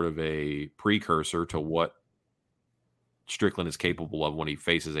as sort of a precursor to what Strickland is capable of when he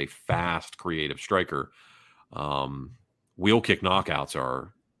faces a fast, creative striker, wheel kick knockouts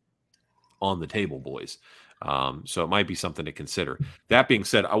are on the table, boys. So it might be something to consider. That being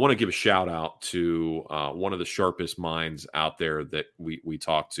said, I want to give a shout out to one of the sharpest minds out there that we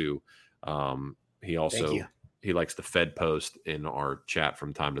talked to. He likes the Fed post in our chat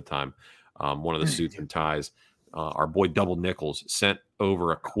from time to time. One of the suits and ties, our boy Double Nichols sent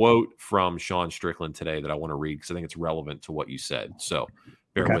over a quote from Sean Strickland today that I want to read because I think it's relevant to what you said. So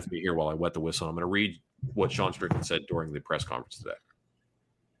bear with me here while I wet the whistle. I'm going to read what Sean Strickland said during the press conference today.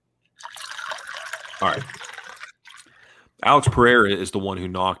 All right. Alex Pereira is the one who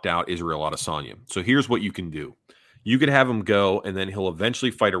knocked out Israel Adesanya. So here's what you can do. You could have him go, and then he'll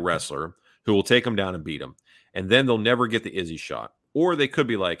eventually fight a wrestler who will take him down and beat him. And then they'll never get the Izzy shot. Or they could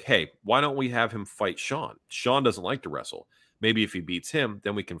be like, hey, why don't we have him fight Sean? Sean doesn't like to wrestle. Maybe if he beats him,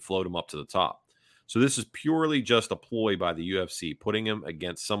 then we can float him up to the top. So this is purely just a ploy by the UFC, putting him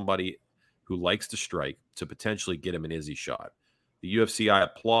against somebody who likes to strike to potentially get him an Izzy shot. The UFC, I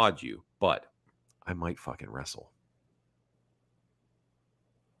applaud you, but I might fucking wrestle.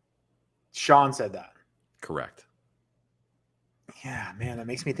 Sean said that. Correct. Yeah, man, that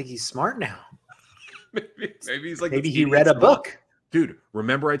makes me think he's smart now. maybe he's like, maybe he read a book. Dude,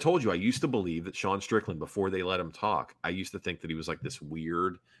 remember I told you I used to believe that Sean Strickland, before they let him talk, I used to think that he was like this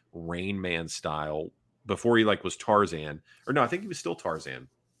weird Rain Man style before he like was Tarzan. Or no, I think he was still Tarzan.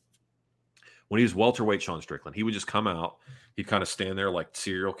 When he was welterweight Sean Strickland, he would just come out. He'd kind of stand there like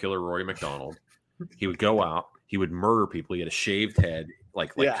serial killer Rory McDonald. He would go out. He would murder people. He had a shaved head,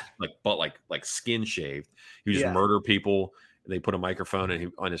 like skin shaved. He would just murder people. They put a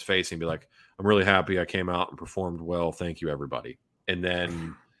microphone on his face and he'd be like, I'm really happy I came out and performed well. Thank you, everybody. And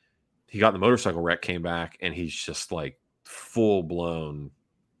then he got in the motorcycle wreck, came back, and he's just like full blown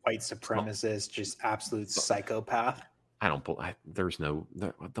white supremacist, just absolute psychopath. Don't call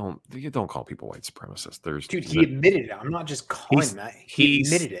people white supremacists. Dude, he admitted it. I'm not just calling that. He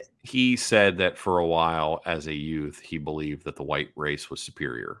admitted it. He said that for a while as a youth, he believed that the white race was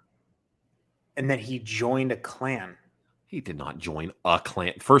superior. And then he joined a clan. He did not join a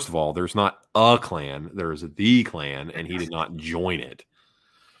clan. First of all, there's not a clan. There's the clan, and he did not join it.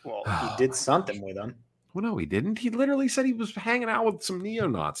 Well, he did something with them. Well, no, he didn't. He literally said he was hanging out with some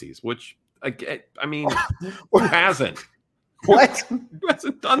neo-Nazis, which, I mean, who hasn't? What? Who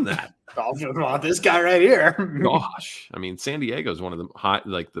hasn't done that? Oh, this guy right here. Gosh. I mean, San Diego is one of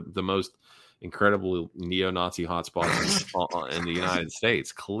the most incredible neo-Nazi hotspots in the United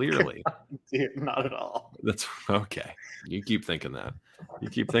States, clearly. Dude, not at all. That's okay. You keep thinking that.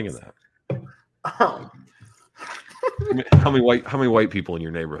 Oh. How many white people in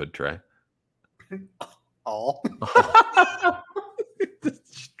your neighborhood, Trey? All.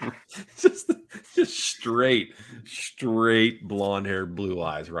 straight blonde hair, blue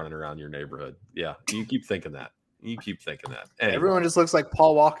eyes running around your neighborhood. Yeah, you keep thinking that. Anyway, Everyone just looks like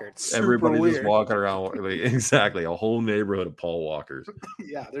Paul Walker. It's super everybody weird. just walking around. Exactly, a whole neighborhood of Paul Walkers.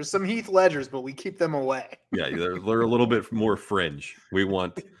 Yeah, there's some Heath Ledgers, but we keep them away. Yeah, they're a little bit more fringe. We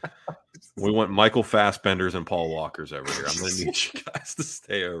want Michael Fassbenders and Paul Walkers over here. I'm going to need you guys to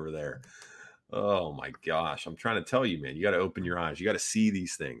stay over there. Oh my gosh, I'm trying to tell you, man. You got to open your eyes. You got to see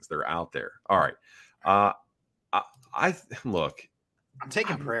these things. They're out there. All right. I look. I'm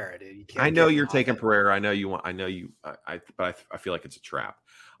taking Pereira, dude. You can't I know you're taking Pereira. I know you want. I know you. But I feel like it's a trap.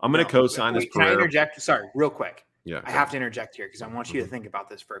 I'm going to co-sign this. Can I interject? Sorry, real quick. Yeah, I have to interject here because I want you to think about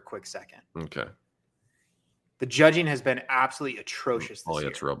this for a quick second. Okay. The judging has been absolutely atrocious this year.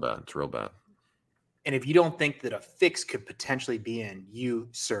 It's real bad. It's real bad. And if you don't think that a fix could potentially be in, you,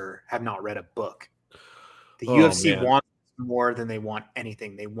 sir, have not read a book. The UFC wants more than they want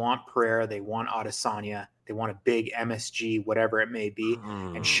anything. They want Pereira. They want Adesanya. They want a big MSG, whatever it may be.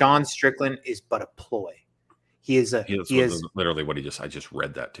 And Sean Strickland is but a ploy. He is literally what I just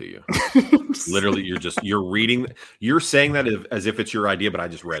read that to you. Literally, you're saying that as if it's your idea, but I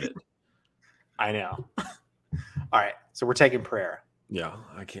just read it. I know. All right. So we're taking Pereira. Yeah,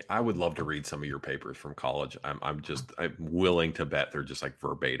 I can't. I would love to read some of your papers from college. I'm willing to bet they're just like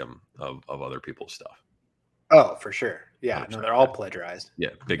verbatim of other people's stuff. Oh, for sure. Yeah, no, they're all plagiarized. Yeah,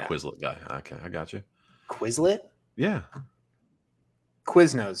 big Quizlet guy. Okay, I got you. Quizlet? Yeah.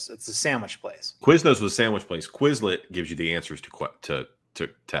 Quiznos. It's a sandwich place. Quiznos was a sandwich place. Quizlet gives you the answers to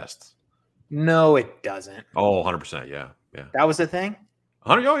tests. No, it doesn't. Oh, 100%. Yeah. That was the thing?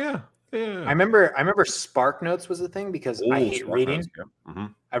 Oh, yeah. Yeah. I remember Spark Notes was a thing because I hate reading. Notes, yeah. Mm-hmm.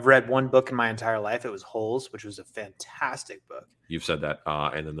 I've read one book in my entire life. It was Holes, which was a fantastic book. You've said that.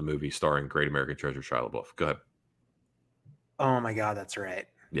 And then the movie starring Great American Treasure, Shia LaBeouf. Go ahead. Oh my God, that's right.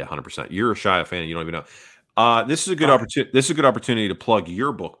 Yeah, 100%. You're a Shia fan. You don't even know. This is a good opportunity. This is a good opportunity to plug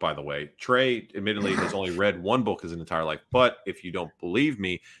your book, by the way. Trey, admittedly, has only read one book his entire life, but if you don't believe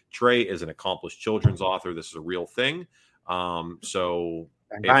me, Trey is an accomplished children's author. This is a real thing. So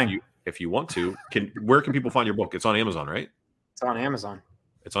if you want to, where can people find your book? It's on Amazon, right? It's on Amazon.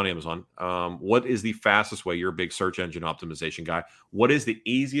 It's on Amazon. What is the fastest way? You're a big search engine optimization guy. What is the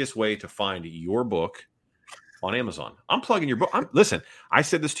easiest way to find your book on Amazon? I'm plugging your book. Listen, I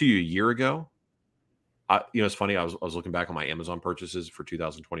said this to you a year ago. It's funny. I was looking back on my Amazon purchases for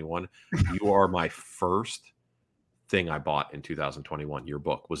 2021. You are my first thing I bought in 2021. Your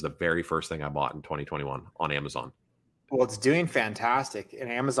book was the very first thing I bought in 2021 on Amazon. Well, it's doing fantastic,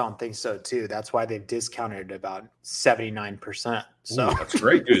 and Amazon thinks so too. That's why they've discounted about 79%. So that's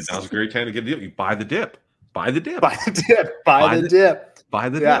great, dude. That was a great time to get the deal. You buy the dip. Buy the dip. Buy the dip. Buy the dip. Buy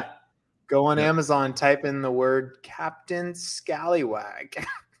the dip. Go on Amazon, type in the word Captain Scallywag.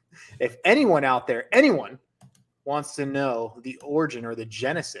 If anyone out there, wants to know the origin or the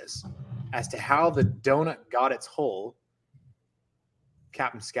genesis as to how the donut got its hole,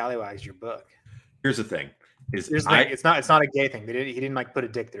 Captain Scallywag's your book. Here's the thing. It's not a gay thing. He didn't like put a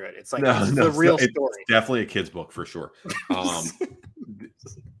dick through it. It's like the real story. It's definitely a kid's book for sure.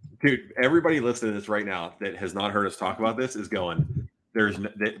 Dude, everybody listening to this right now that has not heard us talk about this is going,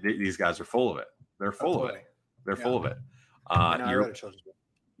 these guys are full of it. They're full of it. They're full of it. I wrote a children's book.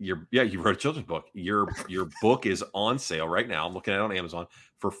 You wrote a children's book. Your book is on sale right now. I'm looking at it on Amazon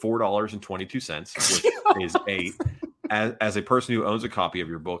for $4.22, which is as a person who owns a copy of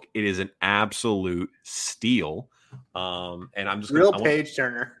your book, it is an absolute steal. And I'm just page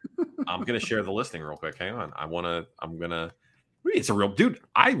turner. I'm gonna share the listing real quick. Hang on. It's a real dude.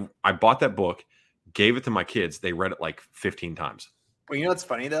 I bought that book, gave it to my kids. They read it like 15 times. Well, you know what's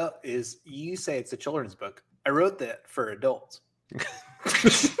funny though is you say it's a children's book. I wrote that for adults.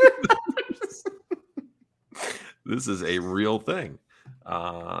 This is a real thing.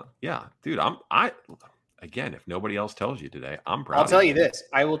 Yeah, dude. Again, if nobody else tells you today, I'm proud. I'll tell you this.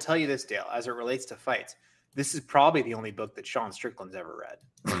 I will tell you this, Dale, as it relates to fights. This is probably the only book that Sean Strickland's ever read.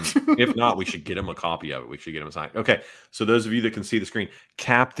 If not, we should get him a copy of it. We should get him a sign. Okay. So those of you that can see the screen,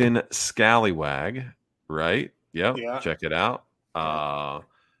 Captain Scallywag, right? Yep. Yeah. Check it out. A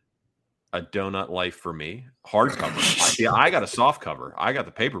Donut Life for Me. Hardcover. I got a soft cover. I got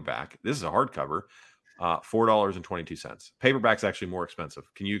the paperback. This is a hardcover. $4.22. Paperback's actually more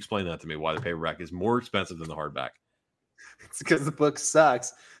expensive. Can you explain that to me? Why the paperback is more expensive than the hardback? It's because the book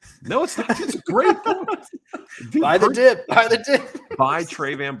sucks. No, it's not. It's a great book. Buy the dip. By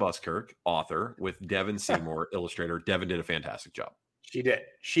Trey Van Buskirk, author, with Devin Seymour, illustrator. Devin did a fantastic job. She did.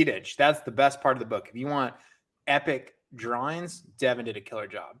 That's the best part of the book. If you want epic drawings, Devin did a killer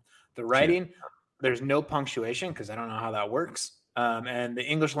job. The writing, there's no punctuation because I don't know how that works. And the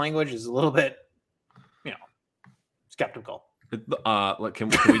English language is a little bit skeptical. Can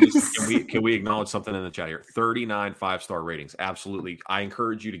we acknowledge something in the chat here? 39 5-star ratings. Absolutely. I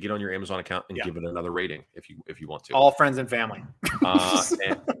encourage you to get on your Amazon account and give it another rating if you want to. All friends and family.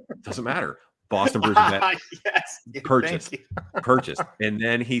 And doesn't matter. Boston Bruins net. Yes. Purchased. And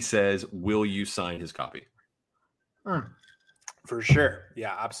then he says, will you sign his copy? For sure.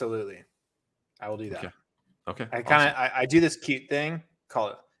 Yeah, absolutely. I will do that. Okay. I do this cute thing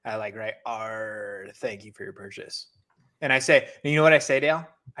called thank you for your purchase. And I say, you know what I say, Dale?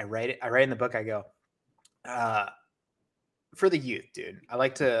 I write in the book. I go, for the youth, dude. I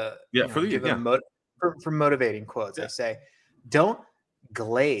like to for the youth, for motivating quotes. I say, don't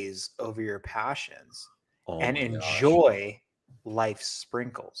glaze over your passions and enjoy life's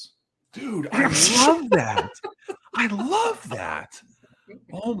sprinkles. Dude, I love that. I love that.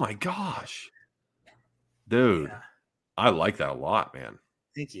 Oh my gosh. Dude, yeah. I like that a lot, man.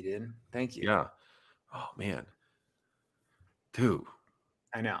 Thank you, dude. Thank you. Yeah. Oh man. Dude.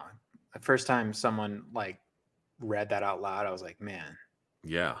 I know. The first time someone like read that out loud, I was like, man.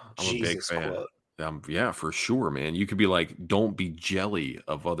 Yeah. I'm a big fan. Yeah, for sure, man. You could be like, don't be jelly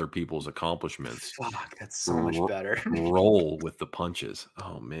of other people's accomplishments. Fuck, that's so much better. Roll with the punches.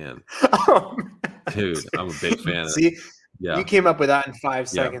 Oh man. Dude, I'm a big fan of it. Yeah. You came up with that in 5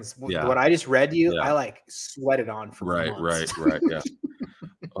 seconds. Yeah. What I just read to you, I like sweated on for months. Right. Yeah.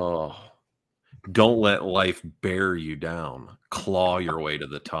 Oh, don't let life bear you down. Claw your way to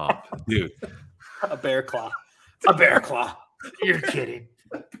the top, dude. A bear claw. A bear claw. You're kidding.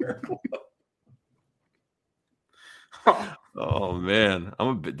 Oh man,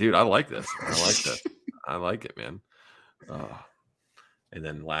 dude. I like this. I like it, man. And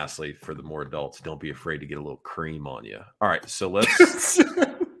then lastly, for the more adults, don't be afraid to get a little cream on you. All right, so let's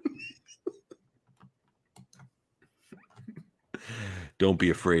don't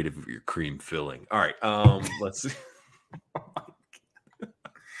be afraid of your cream filling. All right, let's see.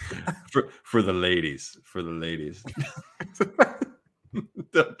 for the ladies.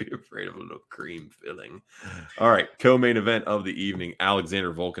 Don't be afraid of a little cream filling. All right, co-main event of the evening: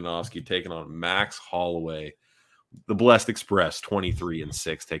 Alexander Volkanovski taking on Max Holloway. The Blessed Express,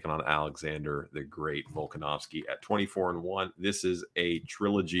 23-6, taking on Alexander the Great Volkanovski at 24-1. This is a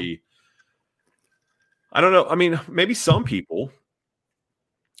trilogy. I don't know. I mean, maybe some people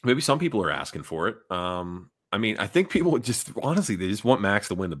are asking for it. I mean, I think people would just honestly, they just want Max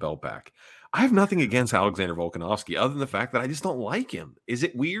to win the belt back. I have nothing against Alexander Volkanovski other than the fact that I just don't like him. Is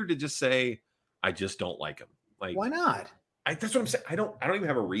it weird to just say I just don't like him? Like, why not? That's what I'm saying. I don't even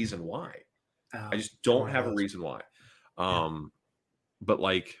have a reason why. I just don't have a reason why. But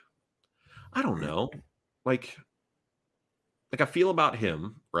like, I don't know. Like I feel about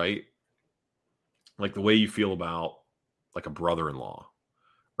him, right? Like the way you feel about like a brother-in-law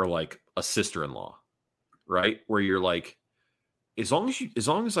or like a sister-in-law, right? Where you're like, as long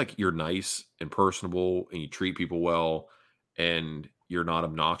as like you're nice and personable and you treat people well and you're not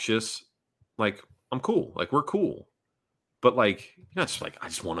obnoxious, like I'm cool. Like we're cool. But like, you're not just like, I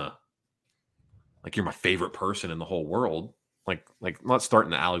just want to, like, you're my favorite person in the whole world. Like I'm not starting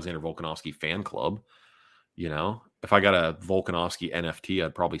the Alexander Volkanovski fan club. You know, if I got a Volkanovski NFT,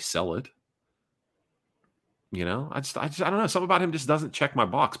 I'd probably sell it. You know, I don't know. Something about him just doesn't check my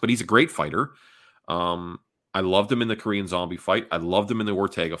box, but he's a great fighter. I loved him in the Korean Zombie fight. I loved him in the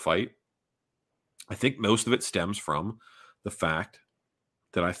Ortega fight. I think most of it stems from the fact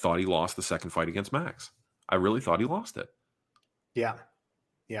that I thought he lost the second fight against Max. I really thought he lost it. Yeah.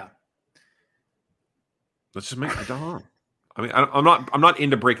 Let's just make it down. I mean, I'm not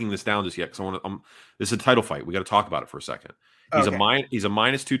into breaking this down just yet because this is a title fight. We got to talk about it for a second. He's a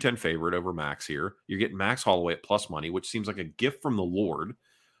minus 210 favorite over Max here. You're getting Max Holloway at plus money, which seems like a gift from the Lord.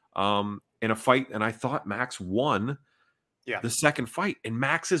 In a fight, and I thought Max won the second fight, and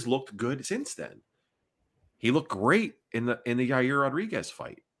Max has looked good since then. He looked great in the Yair Rodriguez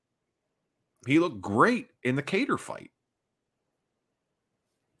fight. He looked great in the Kattar fight.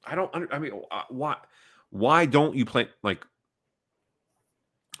 Why don't you play like?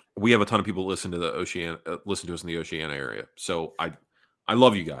 We have a ton of people listen to us in the Oceania area, so I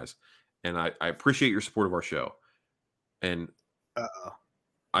love you guys, and I appreciate your support of our show, and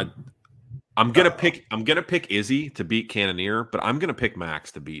I'm gonna pick Izzy to beat Cannonier, but I'm gonna pick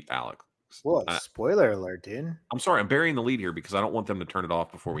Max to beat Alex. Whoa, spoiler alert, dude. I'm sorry, I'm burying the lead here because I don't want them to turn it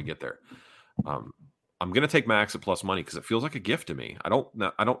off before we get there. I'm gonna take Max at plus money because it feels like a gift to me. I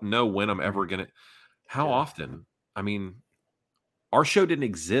don't know when I'm ever gonna. How often? I mean, our show didn't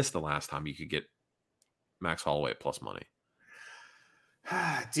exist the last time you could get Max Holloway at plus money.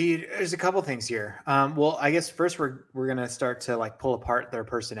 Dude, there's a couple things here. Well, I guess first we're gonna start to like pull apart their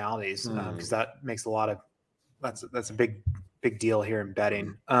personalities because that makes a lot of That's a big deal here in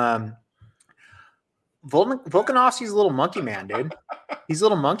betting. Volkanovski's a little monkey man, dude. He's a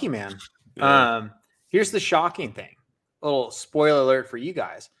little monkey man. Yeah. Here's the shocking thing. A little spoiler alert for you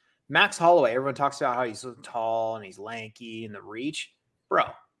guys. Max Holloway, everyone talks about how he's so tall and he's lanky and the reach. Bro,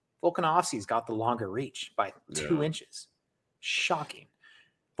 Volkanovski's got the longer reach by 2 inches. Shocking.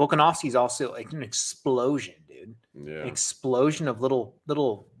 Volkanovski's also like an explosion, dude. Yeah. An explosion of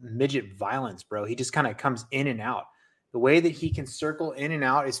little midget violence, bro. He just kind of comes in and out. The way that he can circle in and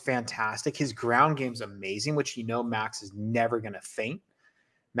out is fantastic. His ground game's amazing, which Max is never going to faint.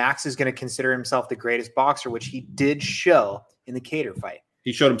 Max is going to consider himself the greatest boxer, which he did show in the Kattar fight.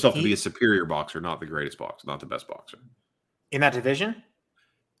 He showed himself to be a superior boxer, not the greatest boxer, not the best boxer. In that division?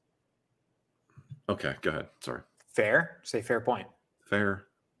 Okay, go ahead. Sorry. Fair? Say fair point. Fair.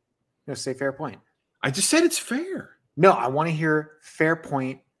 No, say fair point. I just said it's fair. No, I want to hear fair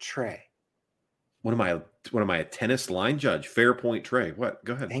point, Trey. What am I, a tennis line judge? Fair point, Trey. What?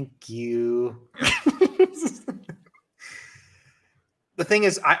 Go ahead. Thank you. The thing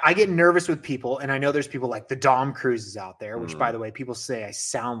is, I get nervous with people, and I know there's people like the Dom Cruzes out there, which, by the way, people say I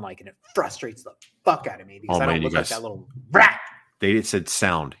sound like, and it frustrates the fuck out of me because I don't look like that little rat. They said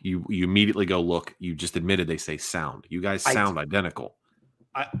sound. You immediately go look. You just admitted they say sound. You guys sound identical.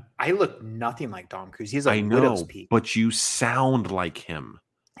 I look nothing like Dom Cruz. He's a I know, widow's peak. but you sound like him.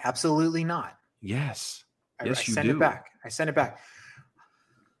 Absolutely not. Yes. I you send do. it back. I send it back.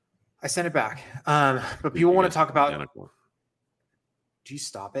 But people want to talk about. Identical. Do you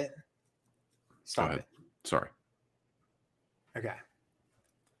stop it? Stop it. Sorry. Okay.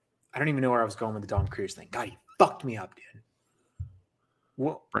 I don't even know where I was going with the Dom Cruz thing. God, he fucked me up, dude.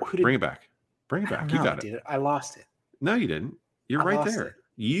 Bring it back. Bring it back. You got it. Dude. I lost it. No, you didn't. You're right there. It.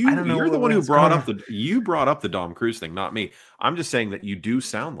 You're the one who brought up the Dom Cruz thing, not me. I'm just saying that you do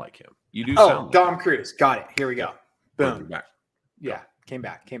sound like him. You do sound like Dom Cruz. Got it. Here we go. Boom. Back. Yeah. Came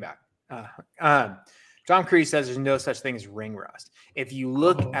back. Dom Cruz says there's no such thing as ring rust. If you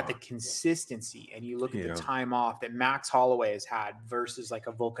look at the consistency and you look at the time off that Max Holloway has had versus like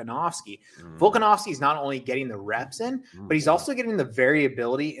a Volkanovski, Volkanovski is not only getting the reps in, but he's also getting the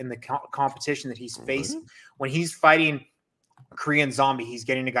variability in the competition that he's facing. When he's fighting Korean Zombie, he's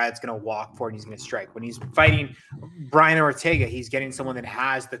getting a guy that's going to walk forward and he's going to strike. When he's fighting Brian Ortega, he's getting someone that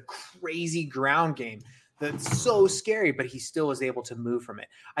has the crazy ground game that's so scary, but he still is able to move from it.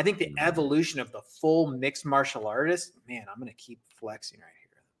 I think the evolution of the full mixed martial artist, man, I'm going to keep flexing right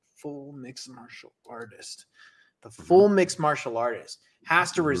here. Full mixed martial artist. The full mixed martial artist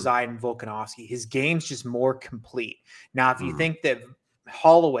has to reside in Volkanovski. His game's just more complete. Now, if you think that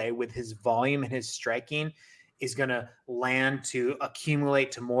Holloway, with his volume and his striking, is going to land to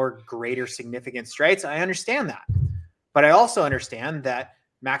accumulate to more greater significant strikes, I understand that. But I also understand that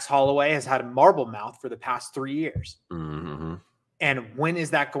Max Holloway has had a marble mouth for the past 3 years. Mm-hmm. And when is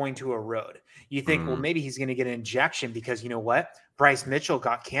that going to erode? You think, well, maybe he's going to get an injection because you know what? Bryce Mitchell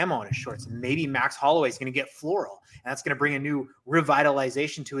got camo in his shorts. Maybe Max Holloway is going to get floral. And that's going to bring a new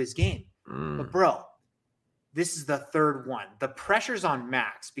revitalization to his game. But bro, this is the third one. The pressure's on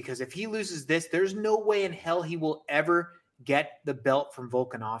Max because if he loses this, there's no way in hell he will ever get the belt from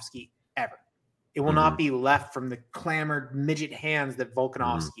Volkanovski ever. It will not be left from the clamored midget hands that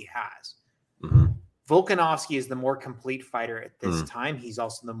Volkanovski has. Volkanovski is the more complete fighter at this time. He's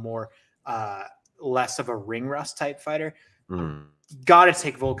also the more less of a ring rust type fighter. You got to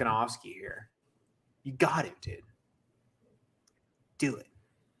take Volkanovski here. You got it, dude. Do it.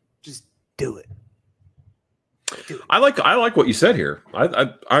 Just do it. Do it. I like what you said here.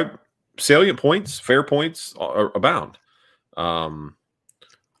 I salient points, fair points abound. I'm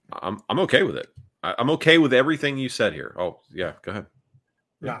okay with it. I'm okay with everything you said here. Oh, yeah, go ahead.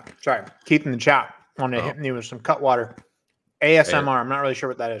 Yeah, sorry. Keith in the chat wanted to hit me with some cut water. ASMR. I'm not really sure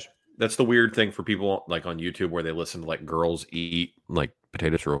what that is. That's the weird thing for people like on YouTube where they listen to like girls eat like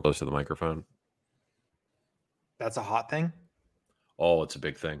potatoes real close to the microphone. That's a hot thing? Oh, it's a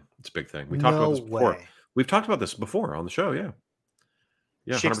big thing. It's a big thing. We talked about this before. We've talked about this before on the show, yeah.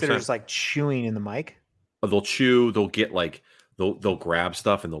 Yeah, chicks 100%. that are just like chewing in the mic. They'll chew, they'll get like they'll grab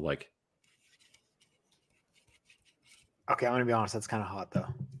stuff and they'll like. Okay, I'm gonna be honest. That's kind of hot, though.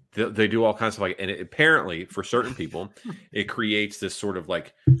 They do all kinds of like, and apparently for certain people, it creates this sort of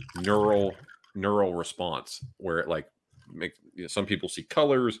like neural response where it like makes some people see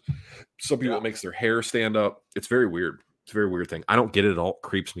colors, some people it makes their hair stand up. It's very weird. It's a very weird thing. I don't get it at all. It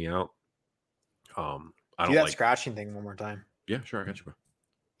creeps me out. I don't do that like scratching thing one more time. Yeah, sure, I got you, bro.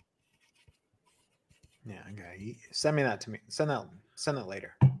 Yeah, okay. Send me that to me. Send that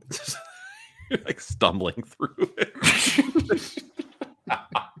later. You're like stumbling through it.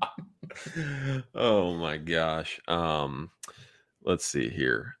 Oh my gosh. Let's see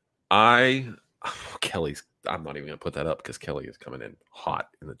here. Kelly's. I'm not even gonna put that up because Kelly is coming in hot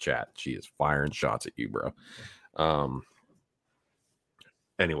in the chat. She is firing shots at you, bro.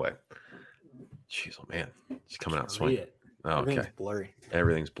 Anyway, jeez, oh man, she's coming out swinging. Oh, Everything's blurry.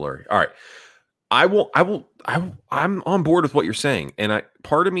 Everything's blurry. All right. I'm on board with what you're saying. And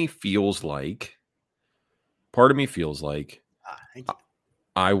part of me feels like I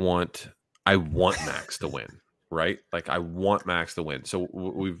want Max to win, right? Like I want Max to win. So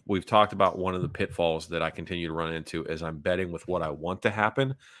we've talked about one of the pitfalls that I continue to run into is I'm betting with what I want to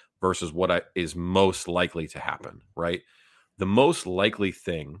happen versus what is most likely to happen, right? The most likely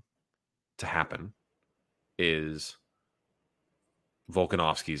thing to happen is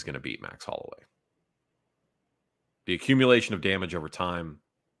Volkanovski is going to beat Max Holloway. The accumulation of damage over time,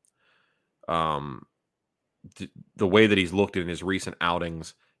 the way that he's looked in his recent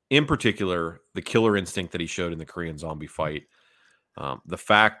outings, in particular, the killer instinct that he showed in the Korean Zombie fight, the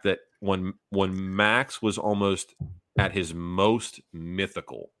fact that when Max was almost at his most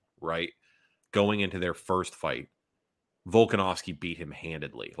mythical, right, going into their first fight, Volkanovski beat him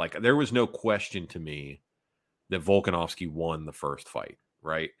handedly. Like there was no question to me that Volkanovski won the first fight,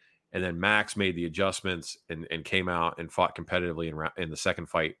 right? And then Max made the adjustments and came out and fought competitively in the second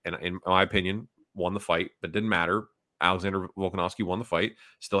fight. And in my opinion, won the fight, but didn't matter. Alexander Volkanovski won the fight,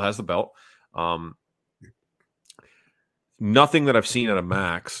 still has the belt. Nothing that I've seen out of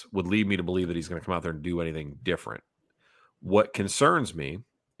Max would lead me to believe that he's going to come out there and do anything different. What concerns me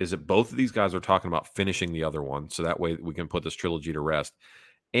is that both of these guys are talking about finishing the other one, so that way we can put this trilogy to rest.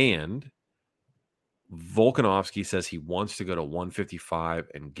 And Volkanovski says he wants to go to 155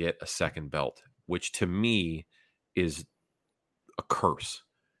 and get a second belt, which to me is a curse.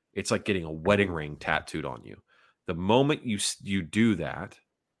 It's like getting a wedding ring tattooed on you. The moment you do that,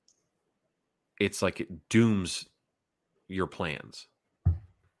 it's like it dooms your plans.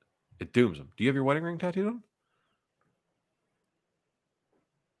 It dooms them. Do you have your wedding ring tattooed on?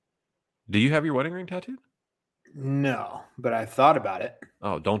 Do you have your wedding ring tattooed? No, but I thought about it.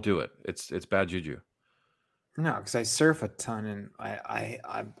 Oh, don't do it. It's bad juju. No, because I surf a ton and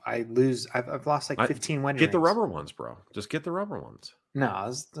I lose. I've lost like 15 wedding rings. Get the rubber ones, bro. Just get the rubber ones.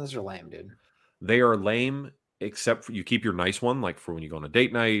 No, those are lame, dude. They are lame, except for you keep your nice one, like for when you go on a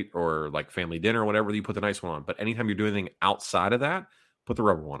date night or like family dinner or whatever. You put the nice one on. But anytime you're doing anything outside of that, put the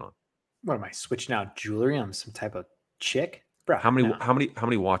rubber one on. What am I switching out jewelry on some type of chick, bro? How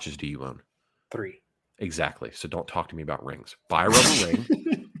many watches do you own? 3. Exactly. So don't talk to me about rings. Buy a rubber ring,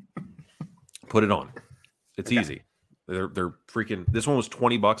 put it on. It's easy. They're freaking. This one was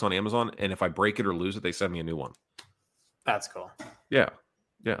 $20 on Amazon, and if I break it or lose it, they send me a new one. That's cool. Yeah.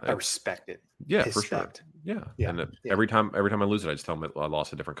 I respect it. Yeah, for sure. Yeah. And every time I lose it, I just tell them I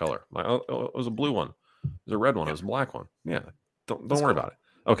lost a different color. Like, oh, it was a blue one. It was a red one. It was a black one. Yeah. Don't worry about it.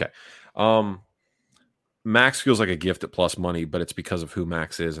 Okay. Max feels like a gift at plus money, but it's because of who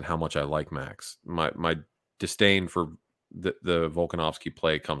Max is and how much I like Max. My disdain for the Volkanovski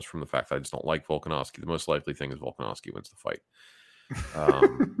play comes from the fact that I just don't like Volkanovski. The most likely thing is Volkanovski wins the fight.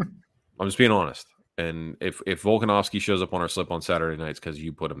 I'm just being honest. And if Volkanovski shows up on our slip on Saturday nights because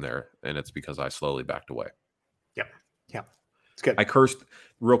you put him there, and it's because I slowly backed away. Yeah. It's good. I cursed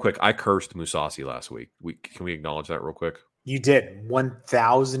Mousasi last week. Can we acknowledge that real quick? You did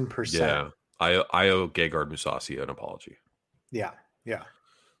 1,000%. Yeah. I owe Gegard Mousasi an apology. Yeah.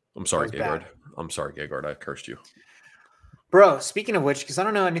 I'm sorry, Gegard. I'm sorry, Gegard. I cursed you. Bro, speaking of which, because I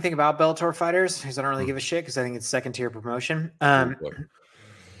don't know anything about Bellator fighters, because I don't really give a shit, because I think it's second tier promotion.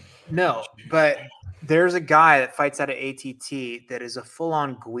 No, but there's a guy that fights out of ATT that is a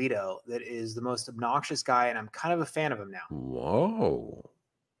full-on Guido that is the most obnoxious guy, and I'm kind of a fan of him now. Whoa.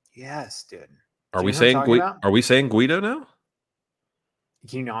 Yes, dude. Are we saying Guido now?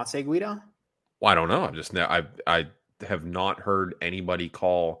 Can you not say Guido? Well, I don't know. I have not heard anybody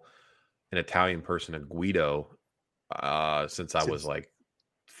call an Italian person a Guido since I was like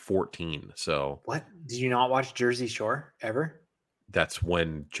 14. So what? Did you not watch Jersey Shore ever? That's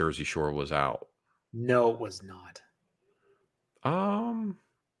when Jersey Shore was out. No, it was not.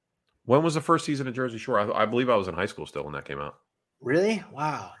 When was the first season of Jersey Shore? I believe I was in high school still when that came out. Really?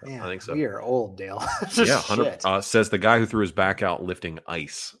 Wow. Man, I think so. We are old, Dale. Yeah, says the guy who threw his back out lifting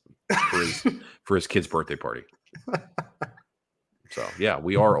ice for his kid's birthday party. So yeah,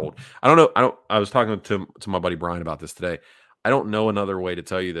 we are old. I don't know. I was talking to my buddy Brian about this today. I don't know another way to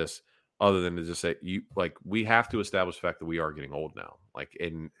tell you this other than to just say we have to establish the fact that we are getting old now.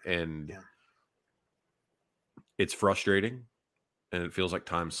 It's frustrating and it feels like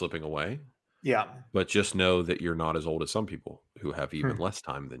time's slipping away. Yeah. But just know that you're not as old as some people who have even less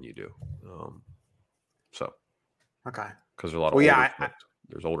time than you do. So Okay. because there's a lot of older folks.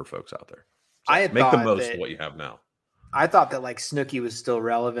 There's older folks out there. So I had make the thought most that- of what you have now. I thought that like Snooki was still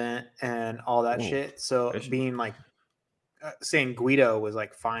relevant and all that Ooh, shit. So is she? being like saying Guido was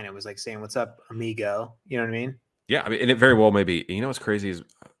like fine. It was like saying, "What's up, amigo?" You know what I mean? Yeah, I mean, and it very well may be. You know what's crazy is,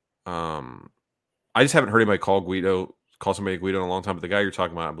 I just haven't heard anybody call somebody Guido in a long time. But the guy you're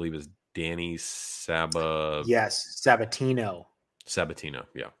talking about, I believe, is Danny Yes, Sabatino. Sabatino.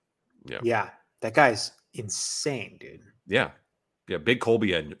 Yeah. Yeah, that guy's insane, dude. Yeah. Big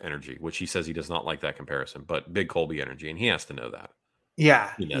Colby energy, which he says he does not like that comparison, but big Colby energy, and he has to know that.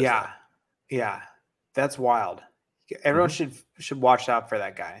 Yeah, He knows yeah, that. yeah. That's wild. Everyone should watch out for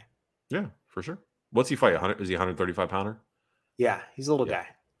that guy. Yeah, for sure. What's he fight? 100? Is he 135 pounder? Yeah, he's a little Yeah. guy.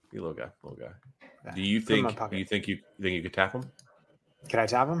 He's a little guy. Yeah, Do you put him in my think? pocket. Do you think you could tap him? Can I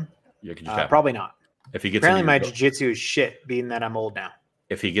tap him? Yeah, could you tap him? Probably not. If he gets Apparently, into my your, jiu-jitsu is shit, being that I'm old now.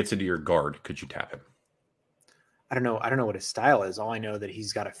 if he gets into your guard, could you tap him? I don't know what his style is. All I know that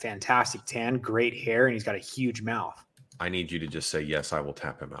he's got a fantastic tan, great hair, and he's got a huge mouth. I need you to just say yes. I will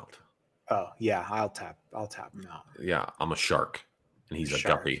tap him out. Oh yeah, I'll tap him out. Yeah, I'm a shark, and he's a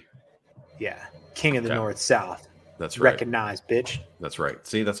Shark. guppy. Yeah, king of the Okay. North South. That's right. Recognized, bitch. That's right.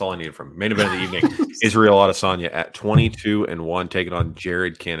 See, that's all I needed from him. Main event of the evening: Israel Adesanya at 22-1, taking on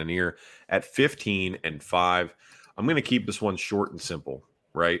Jared Cannonier at 15-5. I'm going to keep this one short and simple.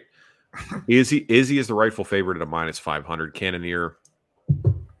 Right? Izzy is the rightful favorite at a -500. Cannonier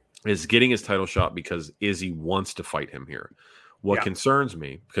is getting his title shot because Izzy wants to fight him here. What concerns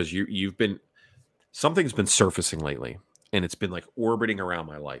me, because you've been something's been surfacing lately, and it's been like orbiting around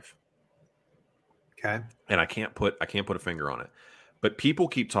my life. Okay. And I can't put a finger on it, but people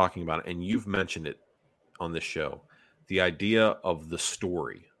keep talking about it, and you've mentioned it on this show. The idea of the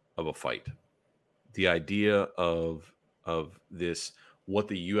story of a fight, the idea of this, what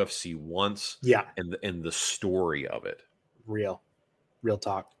the UFC wants, Yeah. and the story of it. Real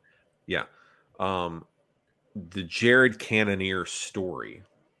talk. Yeah, the Jared Cannonier story.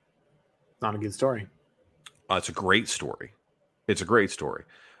 Not a good story. It's a great story.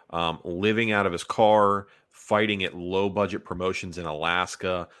 Living out of his car, fighting at low budget promotions in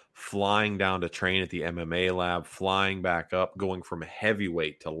Alaska, flying down to train at the MMA lab, flying back up, going from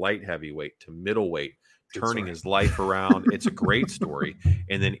heavyweight to light heavyweight to middleweight, turning his life around. It's a great story.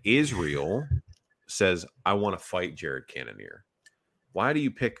 And then Israel says, I want to fight Jared Cannonier. Why do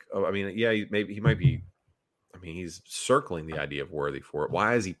you pick? I mean, yeah, maybe he might be. I mean, he's circling the idea of worthy for it.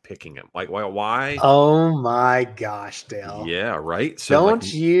 Why is he picking him? Like, why? Oh my gosh, Dale. Yeah, right. So Don't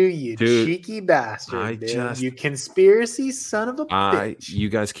like, you dude, cheeky bastard, dude. just- You conspiracy son of a bitch. you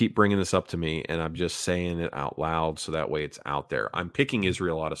guys keep bringing this up to me, and I'm just saying it out loud so that way it's out there. I'm picking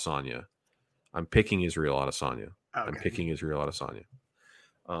Israel Adesanya. I'm picking Israel Adesanya.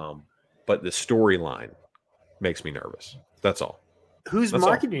 But the storyline makes me nervous. That's all. Who's That's all.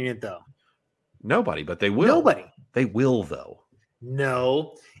 marketing it though? Nobody, but they will. Nobody. They will, though.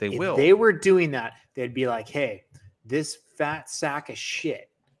 No. They If will. they were doing that, they'd be like, hey, this fat sack of shit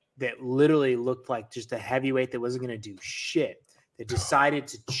that literally looked like just a heavyweight that wasn't going to do shit, that decided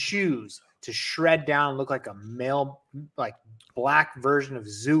to choose to shred down, look like a male, like black version of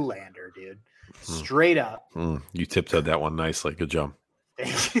Zoolander, dude. Straight up. You tiptoed that one nicely. Good job.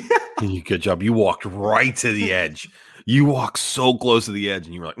 Good job. You walked right to the edge. You walked so close to the edge,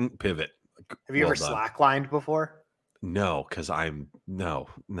 and you were like, pivot. Have you ever slacklined before? No, because I'm not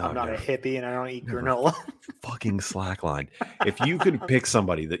a hippie and I don't eat granola. Fucking slackline. If you could pick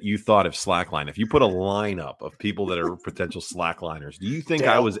somebody that you thought of slackline, if you put a lineup of people that are potential slackliners, do you think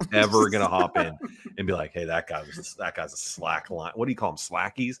I was ever gonna hop in and be like, hey, that guy's a slackline? What do you call them?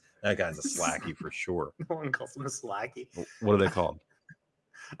 Slackies? That guy's a slacky for sure. No one calls him a slacky. What are they called?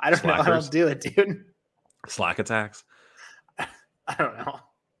 I don't know. I Slackers? don't do it, dude. Slack attacks? I don't know.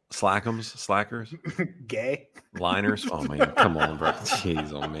 Slackums? Slackers? Gay. Liners? Oh man, come on, bro.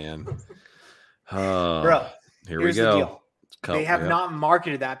 Jeez, oh man. Bro, here we here's go. the deal. They have not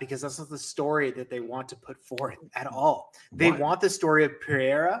marketed that because that's not the story that they want to put forth at all. They What? want the story of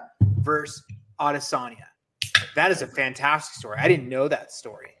Pereira versus Adesanya. That is a fantastic story. I didn't know that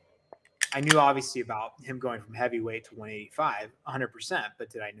story. I knew obviously about him going from heavyweight to 185, 100%, but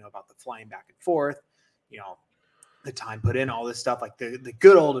did I know about the flying back and forth, you know, the time put in, all this stuff, like the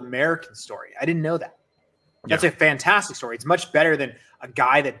good old American story? I didn't know that. That's a fantastic story. It's much better than a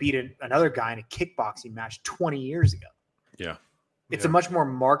guy that beat another guy in a kickboxing match 20 years ago. Yeah. It's a much more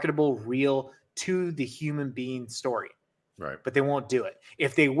marketable, real, to the human being story. Right. But they won't do it.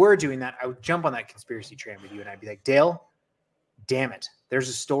 If they were doing that, I would jump on that conspiracy train with you and I'd be like, Dale, damn it. There's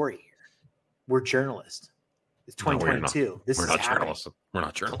a story here. We're journalists. It's 2022. This We're is not happening. journalists. We're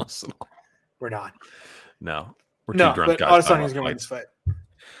not journalists at all. We're not. No. We're No, two drunk but guys. Adesanya's going to win this fight.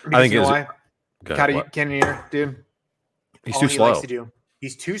 I think you know it's why? Cannonier, dude. He's all too he slow. likes to do.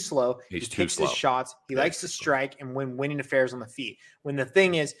 He's too slow. He's he too picks slow. his shots. He Very likes to slow. strike and win winning affairs on the feet. When the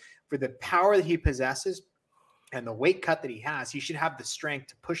thing is, for the power that he possesses and the weight cut that he has, he should have the strength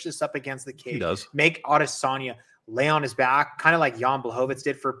to push this up against the cage. He does. Make Adesanya lay on his back, kind of like Jan Blachowicz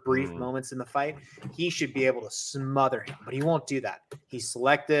did for brief moments in the fight. He should be able to smother him, but he won't do that. He's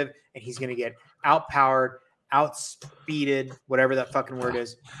selective, and he's going to get outpowered, outspeeded, whatever that fucking word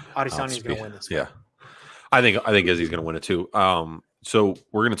is. Adesanya's going to win this fight. Yeah. I think Izzy's going to win it too. So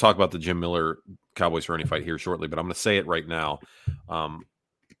we're going to talk about the Jim Miller Cowboy Cerrone fight here shortly, but I'm going to say it right now.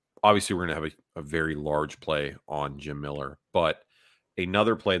 Obviously, we're going to have a very large play on Jim Miller, but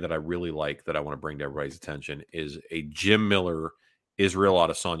another play that I really like that I want to bring to everybody's attention is a Jim Miller Israel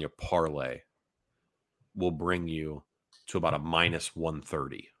Adesanya parlay will bring you to about a minus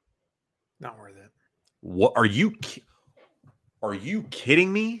 130. Not worth it. What are you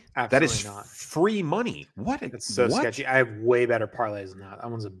kidding me? Absolutely that is not. free money. What? It's so what? sketchy. I have way better parlays than that.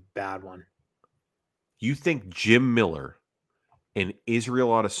 That one's a bad one. You think Jim Miller and Israel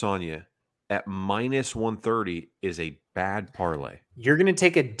Adesanya at minus 130 is a bad parlay? You're going to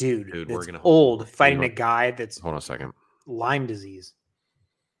take a dude we're that's gonna old fighting a guy that's hold on a second. Lyme disease.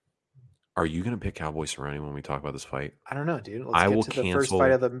 Are you going to pick Cowboy Cerrone when we talk about this fight? I don't know, dude. Let's I get will to cancel. the first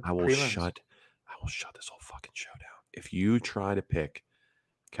fight of the I will prelims. shut this whole fucking show down. If you try to pick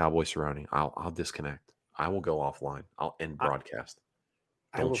Cowboy Cerrone, I'll disconnect. I will go offline. I'll end broadcast.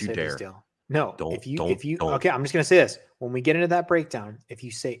 I will Don't you say dare. this, Dale. No, Don't- if you don't- okay, I'm just gonna say this. When we get into that breakdown, if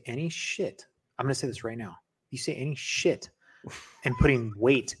you say any shit, I'm gonna say this right now. You say any shit and putting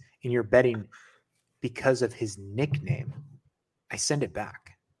weight in your betting because of his nickname, I send it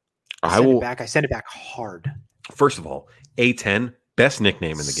back. I send it back hard. First of all, A10, best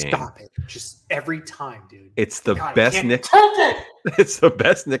nickname in the game. Stop it. Just every time, dude. It's the God, best I can't nick. take it! It's the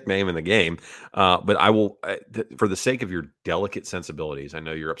best nickname in the game. But I will, for the sake of your delicate sensibilities, I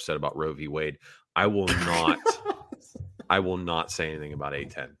know you're upset about Roe v. Wade. I will not. I will not say anything about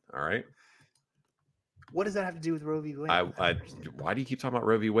A10. All right. What does that have to do with Roe v. Wade? Why do you keep talking about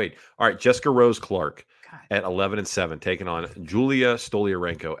Roe v. Wade? All right, Jessica Rose Clark God. at 11-7, taking on Julia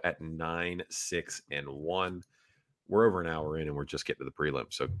Stoliarenko at 9-6-1. We're over an hour in, and we're just getting to the prelim.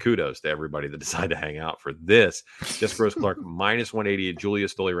 So kudos to everybody that decided to hang out for this. Jessica Rose Clark minus 180, Julia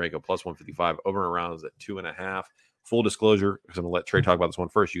Stoliarenko plus 155. Over and around is at 2.5. Full disclosure, because I'm going to let Trey talk about this one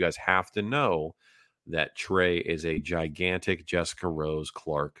first. You guys have to know that Trey is a gigantic Jessica Rose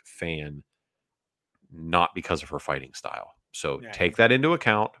Clark fan, not because of her fighting style. So take that into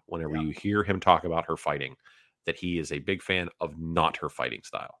account whenever you hear him talk about her fighting, that he is a big fan of not her fighting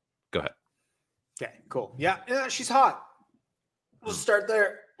style. Go ahead. Okay, cool. Yeah, she's hot. We'll start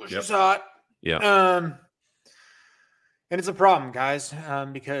there. She's hot. Yeah. And it's a problem, guys,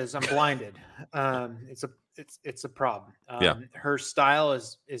 because I'm blinded. It's a problem. Her style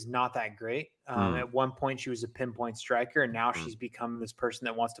is not that great. At one point, she was a pinpoint striker, and now she's become this person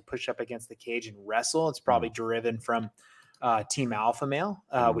that wants to push up against the cage and wrestle. It's probably driven from Team Alpha Male,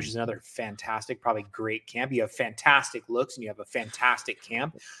 which is another fantastic, probably great camp. You have fantastic looks and you have a fantastic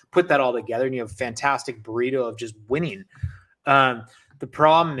camp. Put that all together and you have a fantastic burrito of just winning. The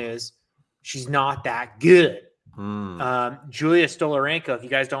problem is she's not that good. Julia Stoliarenko, if you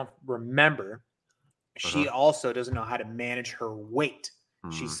guys don't remember, she also doesn't know how to manage her weight.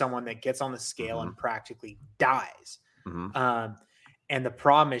 She's someone that gets on the scale and practically dies. And the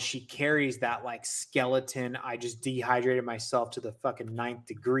problem is she carries that like skeleton, I just dehydrated myself to the fucking 9th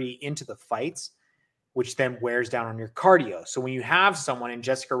degree into the fights, which then wears down on your cardio. So when you have someone in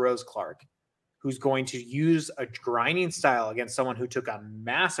Jessica Rose Clark who's going to use a grinding style against someone who took a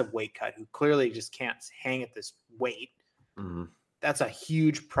massive weight cut, who clearly just can't hang at this weight, that's a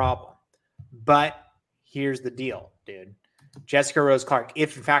huge problem. But here's the deal, dude. Jessica Rose Clark,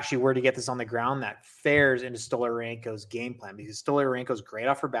 if in fact she were to get this on the ground, that fares into Stoliarenko's game plan, because Stoliarenko's great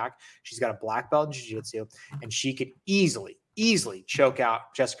off her back. She's got a black belt in jiu-jitsu, and she could easily choke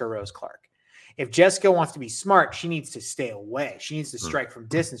out Jessica Rose Clark. If Jessica wants to be smart, she needs to stay away. She needs to strike from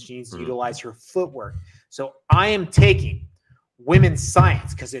distance. She needs to utilize her footwork. So I am taking women's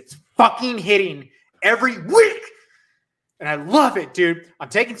science because it's fucking hitting every week. And I love it, dude. I'm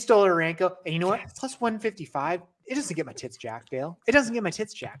taking Stoliarenko. And you know what? Plus 155. It doesn't get my tits jacked, Dale. It doesn't get my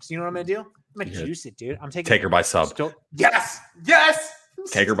tits jacked. So you know what I'm going to do? I'm going to juice it, dude. I'm taking Take her by sub. Yes.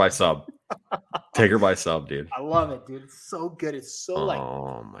 Take her by sub. Take her by sub, dude. I love it, dude. It's so good. It's so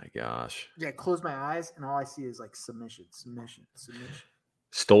oh my gosh. Yeah, close my eyes and all I see is like submission.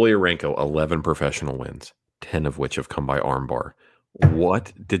 Stoliarenko, 11 professional wins, 10 of which have come by armbar.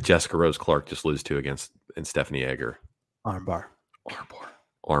 What did Jessica Rose Clark just lose to against Stephanie Egger? Armbar.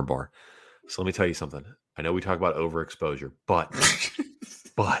 Armbar. So let me tell you something. I know we talk about overexposure,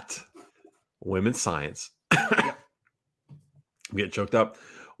 but women's science. I'm getting choked up.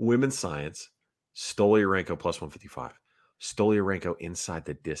 Women's science. Stolyarenko plus 155. Stolyarenko inside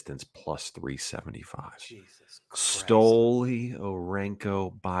the distance plus 375. Jesus Christ.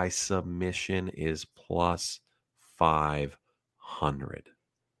 Stolyarenko by submission is plus 500.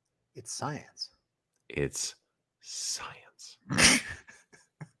 It's science. It's science. It's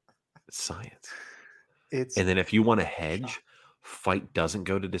science. And then if you want to hedge, fight doesn't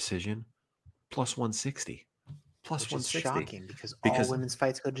go to decision, plus 160. Plus Which 160. is shocking because all women's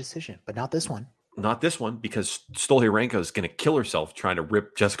fights go to decision, but not this one. Not this one, because Stolyarenko is going to kill herself trying to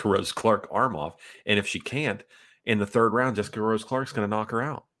rip Jessica Rose Clark arm off. And if she can't, in the third round, Jessica Rose Clark's going to knock her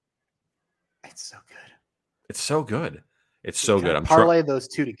out. It's so good. It's so good. It's so good. I'm parlay those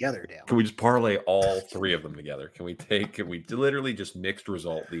two together, Dale. Can we just parlay all three of them together? Can we literally just mixed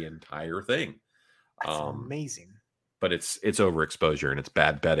result the entire thing? That's amazing. But it's overexposure and it's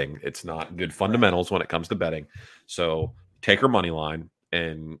bad betting. It's not good fundamentals when it comes to betting. So take her money line,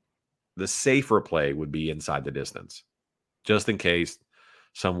 and the safer play would be inside the distance, just in case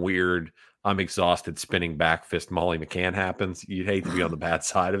some weird I'm exhausted spinning back fist Molly McCann happens. You'd hate to be on the bad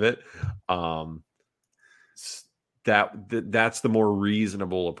side of it. That's the more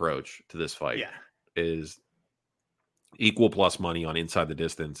reasonable approach to this fight. Yeah, is equal plus money on inside the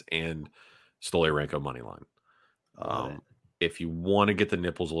distance and Stolyarenko money line. If you want to get the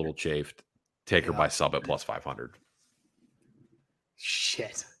nipples a little chafed, take her by sub at plus 500.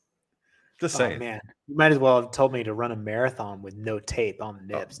 Shit. Just saying. Man, you might as well have told me to run a marathon with no tape on the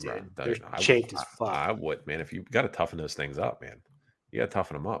nips, dude. They're chafed as fuck. I would, man. If you got to toughen those things up, man, you got to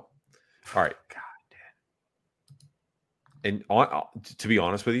toughen them up. All right. God, dude. And to be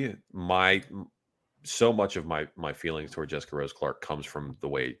honest with you, so much of my feelings toward Jessica Rose Clark comes from the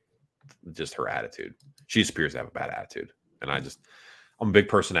way, just her attitude. She appears to have a bad attitude, and I'm a big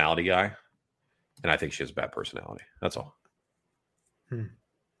personality guy, and I think she has a bad personality. That's all.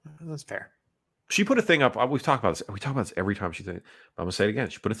 That's fair. She put a thing up. We've talked about this. We talk about this every time she thinks. I'm gonna say it again.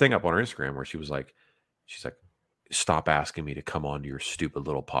 She put a thing up on her Instagram where she's like, "Stop asking me to come on to your stupid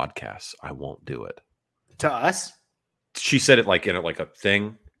little podcasts. I won't do it." To us? She said it like in a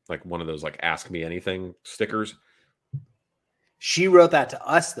thing, like one of those like "Ask Me Anything" stickers. She wrote that to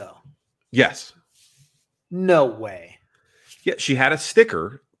us, though. Yes. No way. Yeah, she had a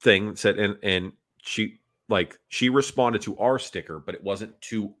sticker thing that said, and she responded to our sticker, but it wasn't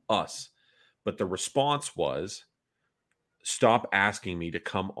to us. But the response was, "Stop asking me to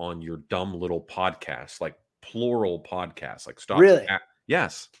come on your dumb little podcast," like plural podcasts. Like stop. Really?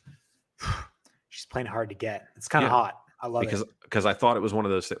 Yes. She's playing hard to get. It's kind of hot. I love it. Because I thought it was one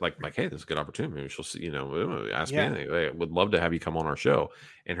of those things, like, hey, this is a good opportunity. Maybe she'll see, ask me anything. Hey, would love to have you come on our show.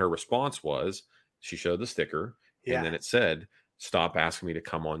 And her response was, she showed the sticker, and then it said, "Stop asking me to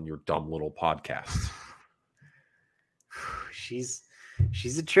come on your dumb little podcast." She's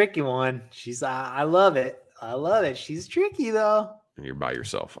a tricky one. I love it. I love it. She's tricky though. And you're by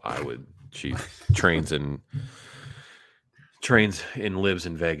yourself. She trains and lives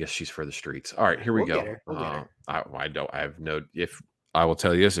in Vegas. She's for the streets. All right, here we go. If I will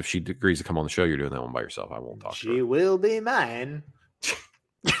tell you this, if she agrees to come on the show, you're doing that one by yourself. I won't talk to her. She will be mine.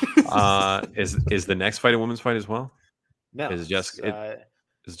 Is the next fight a women's fight as well? No. Is Jessica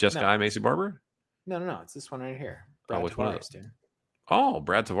I Macy Barber? No. It's this one right here. Which one is it? Oh,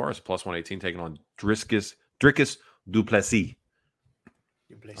 Brad Tavares plus 118 taking on Dricus Duplessis.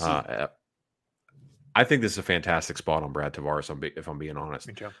 I think this is a fantastic spot on Brad Tavares, if I'm being honest.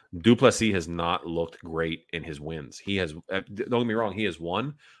 Duplessis has not looked great in his wins. He has, don't get me wrong, he has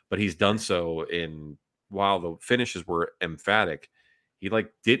won, but he's done so while the finishes were emphatic, he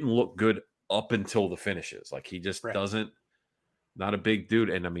didn't look good up until the finishes. Like he just doesn't, not a big dude.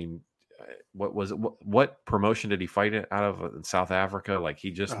 And I mean, what was it? What promotion did he fight it out of in South Africa? Like he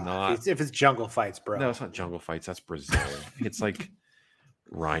just not. If it's Jungle Fights, bro. No, it's not Jungle Fights. That's Brazil. It's like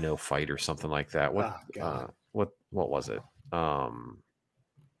Rhino Fight or something like that. What was it? Hold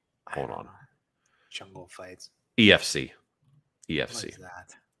on. Jungle Fights. EFC. What is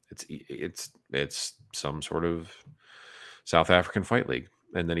that? It's some sort of South African fight league.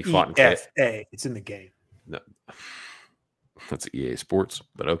 And then he fought in EFA. It's in the game. No. That's EA Sports,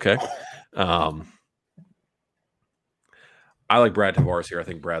 but okay. I like Brad Tavares here. I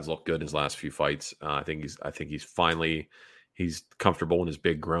think Brad's looked good in his last few fights. I think he's finally comfortable in his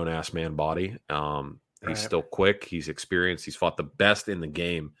big grown ass man body. He's still quick. He's experienced. He's fought the best in the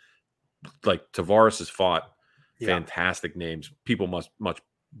game. Like Tavares has fought Fantastic names. People much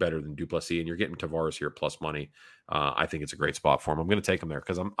better than Duplessis, and you're getting Tavares here plus money. I think it's a great spot for him. I'm going to take him there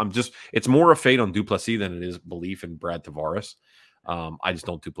because I'm just it's more a fade on Duplessis than it is belief in Brad Tavares. I just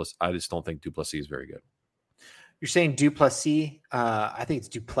don't think Duplessis is very good. You're saying Duplessis. I think it's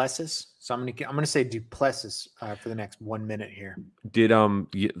Duplessis. So I'm gonna say Duplessis for the next 1 minute here. Did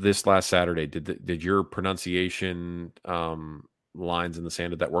this last Saturday did your pronunciation lines in the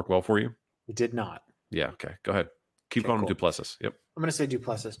sand, did that work well for you? It did not. Yeah. Okay. Go ahead. Keep calling him Duplessis. Yep. I'm gonna say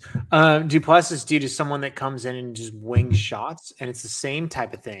Duplessis. Duplessis, due to someone that comes in and just wings shots, and it's the same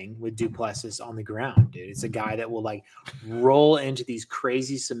type of thing with Duplessis on the ground, dude. It's a guy that will like roll into these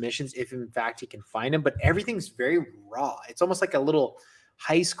crazy submissions if in fact he can find them, but everything's very raw. It's almost like a little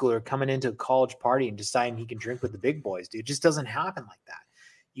high schooler coming into a college party and deciding he can drink with the big boys, dude. It just doesn't happen like that.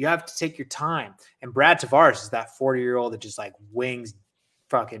 You have to take your time. And Brad Tavares is that 40-year-old that just like wings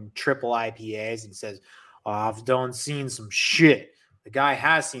fucking triple IPAs and says, oh, I've seen some shit. The guy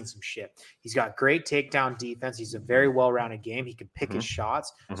has seen some shit. He's got great takedown defense. He's a very well-rounded game. He can pick his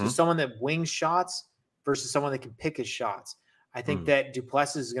shots. So someone that wings shots versus someone that can pick his shots. I think that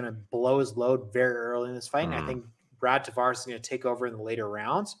Duplessis is going to blow his load very early in this fight. And I think Brad Tavares is going to take over in the later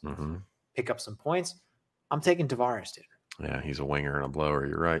rounds, pick up some points. I'm taking Tavares, dude. Yeah, he's a winger and a blower.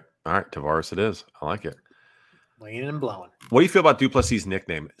 You're right. All right, Tavares it is. I like it. Winging and blowing. What do you feel about Duplessis'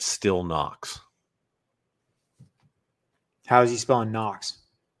 nickname, Still Knox? How is he spelling Knox?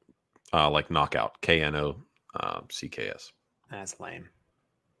 Like knockout. KNOCKS. That's lame.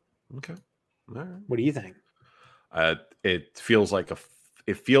 Okay. All right. What do you think? It feels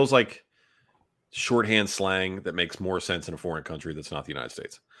like shorthand slang that makes more sense in a foreign country that's not the United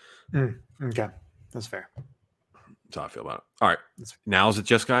States. Okay. That's fair. That's how I feel about it. All right. Now is it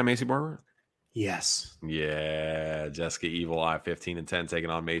Jessica Eye, Macy Barber? Yes. Yeah. Jessica Evil Eye 15-10 taking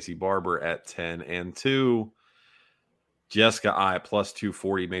on Macy Barber at 10-2. Jessica Eye plus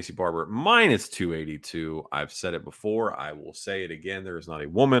 240, Macy Barber minus 282. I've said it before. I will say it again. There is not a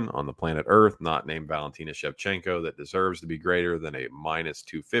woman on the planet Earth not named Valentina Shevchenko that deserves to be greater than a minus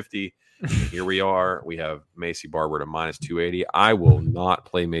 250. Here we are. We have Macy Barber at a minus 280. I will not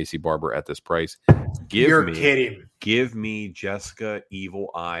play Macy Barber at this price. You're kidding. Give me Jessica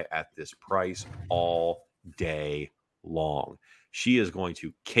Evil Eye at this price all day long. She is going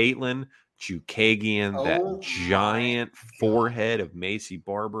to Caitlin Chookagian, that giant forehead of Macy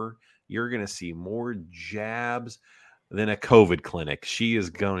Barber. You're going to see more jabs than a COVID clinic. She is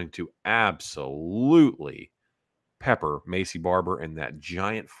going to absolutely pepper Macy Barber in that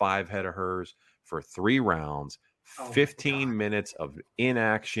giant 5 head of hers for 3 rounds, 15 minutes of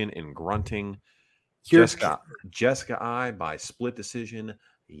inaction and grunting. Jessica Eye by split decision.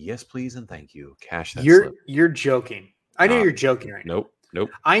 Yes, please, and thank you. Cash that slip. You're joking. I know you're joking right now. Nope.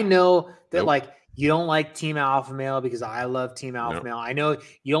 I know that like you don't like Team Alpha Male because I love Team Alpha Male. I know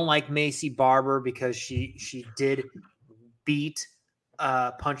you don't like Macy Barber because she did beat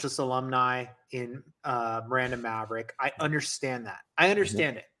Punchless Alumni in Miranda Maverick. I understand that. I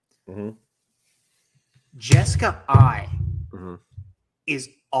understand it. Jessica Eye is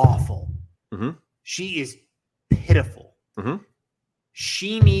awful. She is pitiful.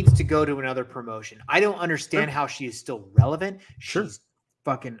 She needs to go to another promotion. I don't understand how she is still relevant. She's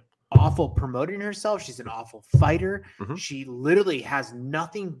fucking awful promoting herself. She's an awful fighter. She literally has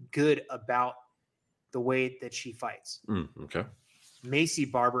nothing good about the way that she fights. Okay. Macy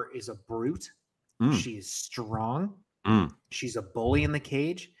Barber is a brute. She is strong. She's a bully in the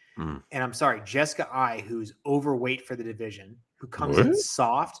cage. And I'm sorry, Jessica Eye, who's overweight for the division, who comes in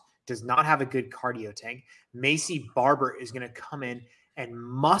soft, does not have a good cardio tank. Macy Barber is going to come in and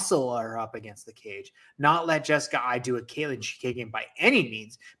muscle her up against the cage, not let Jessica Eye do a Caitlin Chookagian by any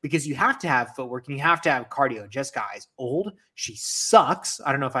means, because you have to have footwork and you have to have cardio. Jessica Eye is old. She sucks.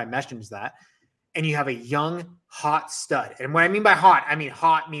 I don't know if I mentioned that. And you have a young, hot stud. And what I mean by hot, I mean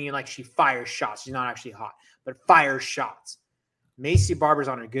hot meaning like she fires shots. She's not actually hot, but fires shots. Macy Barber's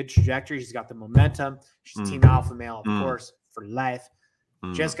on a good trajectory. She's got the momentum. She's Team Alpha Male, of course, for life.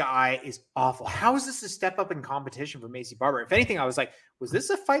 Jessica Eye is awful. How is this a step up in competition for Macy Barber? If anything, I was like, was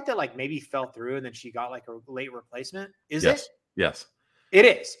this a fight that like maybe fell through and then she got like a late replacement? Is it? Yes. It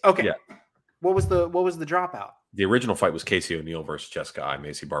is. Okay. Yeah. What was the dropout? The original fight was Casey O'Neill versus Jessica Eye.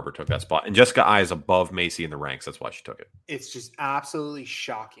 Macy Barber took that spot. And Jessica Eye is above Macy in the ranks. That's why she took it. It's just absolutely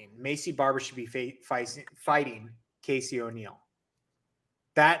shocking. Macy Barber should be fighting Casey O'Neill.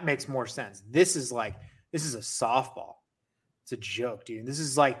 That makes more sense. This is a softball. It's a joke, dude. This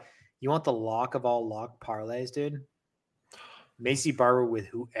is like, you want the lock of all lock parlays, dude? Macy Barber with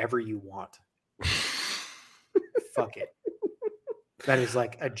whoever you want. Fuck it. That is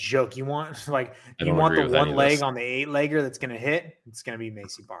like a joke. You want I you don't want agree the with any one of leg this. on the 8-legger that's going to hit? It's going to be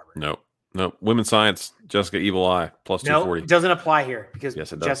Macy Barber. No. Women's science, Jessica Evil Eye, plus No, 240. it doesn't apply here because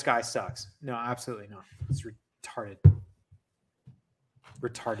Yes, it does. Jessica I sucks. No, absolutely not. It's retarded.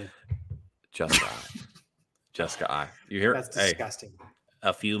 Jessica Eye. You hear? That's Hey, disgusting.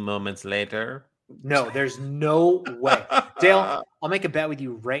 a few moments later. No, there's no way. Dale, I'll make a bet with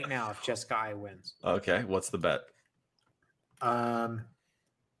you right now if Jessica I wins. Okay, what's the bet? I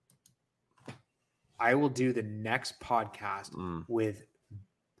will do the next podcast with.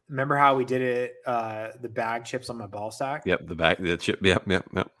 Remember how we did it? The bag chips on my ball sack. Yep, the chip. Yep.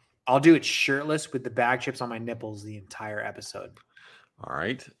 I'll do it shirtless with the bag chips on my nipples the entire episode. All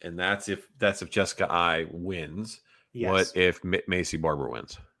right, and that's if Jessica I wins. Yes. What if Macy Barber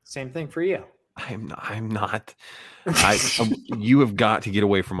wins? Same thing for you. I'm not. You have got to get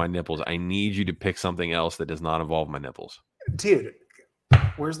away from my nipples. I need you to pick something else that does not involve my nipples. Dude,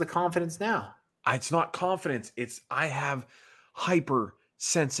 where's the confidence now? It's not confidence. I have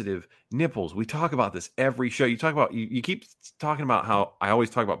hypersensitive nipples. We talk about this every show. You talk about you keep talking about how I always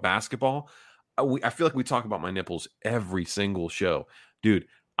talk about basketball. I feel like we talk about my nipples every single show. Dude,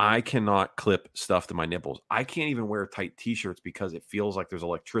 I cannot clip stuff to my nipples. I can't even wear tight t-shirts because it feels like there's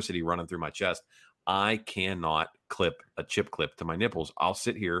electricity running through my chest. I cannot clip a chip clip to my nipples. I'll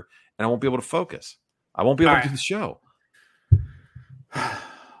sit here and I won't be able to focus. I won't be able to do the show.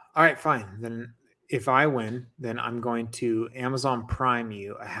 All right, fine. Then if I win, then I'm going to Amazon Prime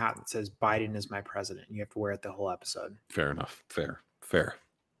you a hat that says Biden is my president. You have to wear it the whole episode. Fair enough. Fair.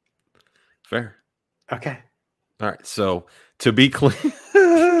 Okay. All right. So to be clear,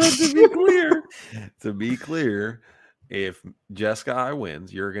 if Jessica I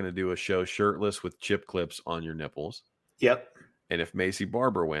wins, you're going to do a show shirtless with chip clips on your nipples. Yep. And if Macy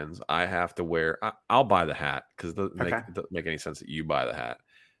Barber wins, I have to wear. I'll buy the hat because it doesn't make any sense that you buy the hat.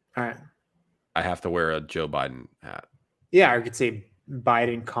 All right. I have to wear a Joe Biden hat. Yeah, I could say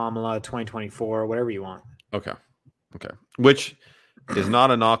Biden, Kamala, 2024, whatever you want. Okay. Which is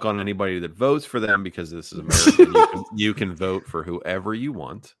not a knock on anybody that votes for them because this is America. You can vote for whoever you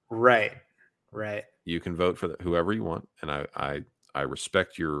want. Right. You can vote for whoever you want, and I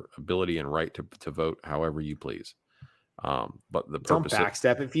respect your ability and right to vote however you please. But the purpose don't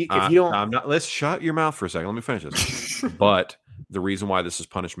backstep if you don't. I'm not. Let's shut your mouth for a second. Let me finish this. But the reason why this is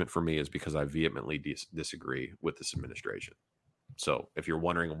punishment for me is because I vehemently disagree with this administration. So if you're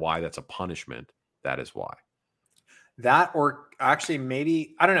wondering why that's a punishment, that is why. That, or actually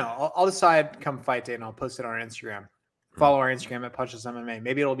maybe, I don't know. I'll decide come fight day and I'll post it on our Instagram. Follow our Instagram at Punches MMA.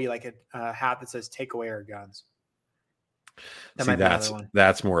 Maybe it'll be like a hat that says "Take away our guns."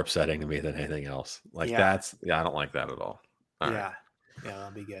 That's more upsetting to me than anything else. I don't like that at all. Yeah,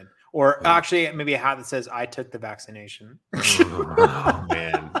 that'll be good. Or actually, maybe a hat that says "I took the vaccination." Oh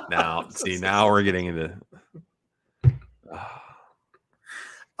man! Now we're getting into. All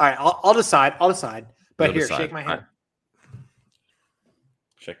right, I'll decide. But here, shake my hand.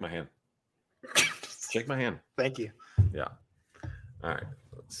 Shake my hand. Shake my hand. Thank you. Yeah. All right.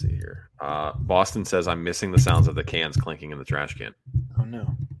 Let's see here. Boston says I'm missing the sounds of the cans clinking in the trash can. Oh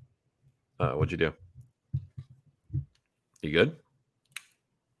no. What'd you do? You good?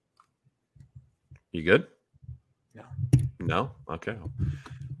 You good? No. No? Okay.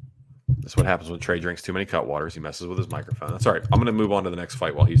 That's what happens when Trey drinks too many Cutwaters. He messes with his microphone. That's all right. I'm going to move on to the next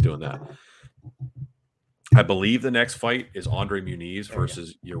fight while he's doing that. I believe the next fight is Andre Muniz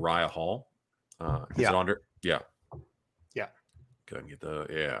versus Uriah Hall. Is it Andre? Yeah. Couldn't get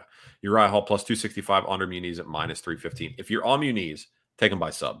Uriah Hall plus 265, Andre Muniz at minus 315. If you're on Muniz, take him by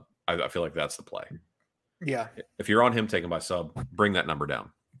sub. I feel like that's the play. Yeah. If you're on him, take him by sub. Bring that number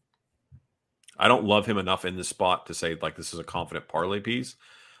down. I don't love him enough in this spot to say like this is a confident parlay piece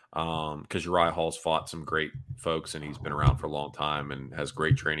because Uriah Hall's fought some great folks and he's been around for a long time and has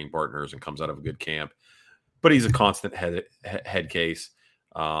great training partners and comes out of a good camp. But he's a constant head case.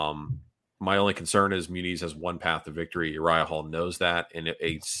 My only concern is Muniz has one path to victory. Uriah Hall knows that, and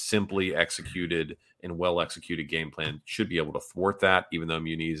a simply executed and well-executed game plan should be able to thwart that, even though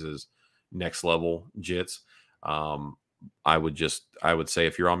Muniz is next-level jits. I would say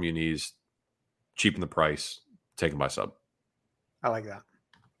if you're on Muniz, cheapen the price, take him by sub. I like that.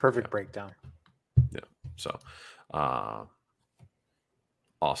 Perfect breakdown. Yeah. So,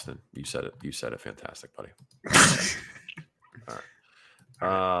 Austin, you said it. You said it fantastic, buddy. All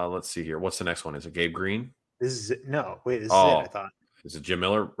right. Let's see here. What's the next one? Is it Gabe Green? This is it. No, wait, this is it, I thought. Is it Jim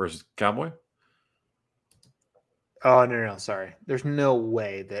Miller versus Cowboy? Oh, no. Sorry. There's no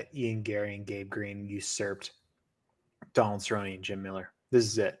way that Ian Gary and Gabe Green usurped Donald Cerrone and Jim Miller. This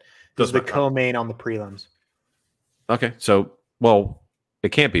is it. This is the co-main on the prelims. Okay. So Well, it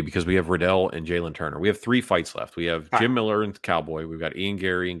can't be because we have Riddell and Jalen Turner. We have 3 fights left. We have Jim Miller and Cowboy. We've got Ian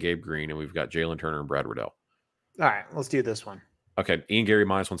Gary and Gabe Green, and we've got Jalen Turner and Brad Riddell. All right, let's do this one. Okay, Ian Gary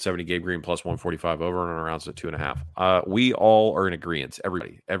minus 170, Gabe Green plus 145 over and around at 2.5. We all are in agreement.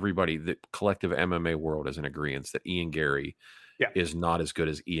 Everybody, the collective MMA world is in agreement that Ian Gary is not as good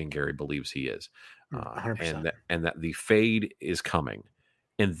as Ian Gary believes he is. 100%. And that the fade is coming.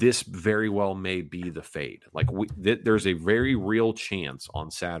 And this very well may be the fade. Like there's a very real chance on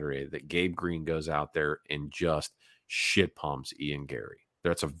Saturday that Gabe Green goes out there and just shit pumps Ian Gary.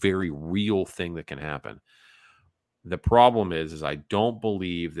 That's a very real thing that can happen. The problem is I don't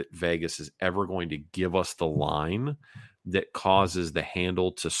believe that Vegas is ever going to give us the line that causes the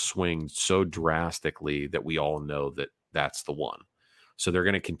handle to swing so drastically that we all know that that's the one. So they're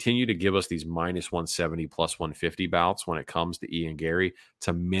going to continue to give us these minus 170 plus 150 bouts when it comes to Ian Gary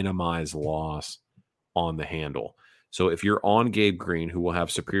to minimize loss on the handle. So if you're on Gabe Green, who will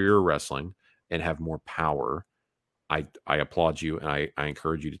have superior wrestling and have more power, I applaud you, and I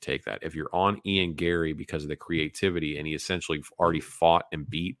encourage you to take that. If you're on Ian Gary because of the creativity, and he essentially already fought and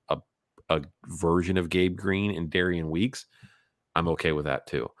beat a version of Gabe Green and Darian Weeks, I'm okay with that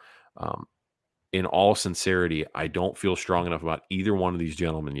too. In all sincerity, I don't feel strong enough about either one of these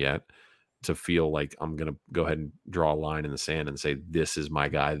gentlemen yet to feel like I'm going to go ahead and draw a line in the sand and say, this is my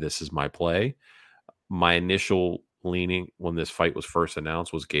guy, this is my play. My initial leaning when this fight was first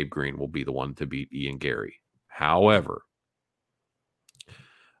announced was Gabe Green will be the one to beat Ian Gary. However,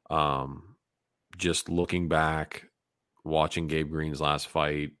 just looking back, watching Gabe Green's last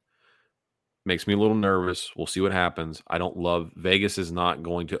fight makes me a little nervous. We'll see what happens. I don't love Vegas is not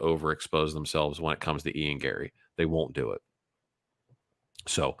going to overexpose themselves when it comes to Ian Gary. They won't do it.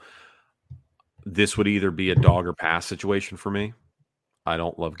 So this would either be a dog or pass situation for me. I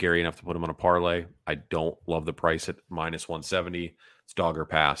don't love Gary enough to put him on a parlay. I don't love the price at minus 170. It's dog or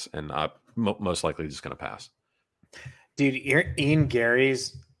pass, and I'm most likely just going to pass. Dude, Ian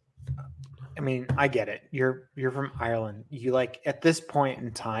Gary's, I mean, I get it. You're from Ireland. You like at this point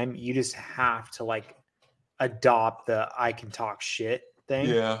in time, you just have to like adopt the I can talk shit thing.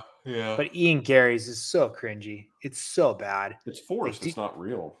 Yeah. But Ian Gary's is so cringy. It's so bad. It's forced. It's not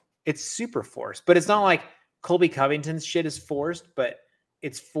real. It's super forced. But it's not like Colby Covington's shit is forced, but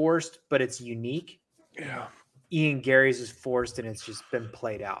it's forced, but it's unique. Yeah. Ian Gary's is forced and it's just been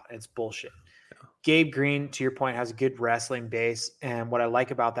played out. It's bullshit. Gabe Green, to your point, has a good wrestling base. And what I like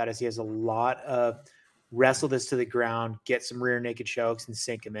about that is he has a lot of wrestle this to the ground, get some rear naked chokes and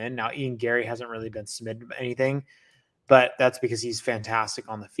sink him in. Now, Ian Gary hasn't really been submitted to anything, but that's because he's fantastic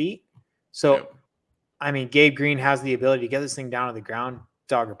on the feet. So, I mean, Gabe Green has the ability to get this thing down to the ground,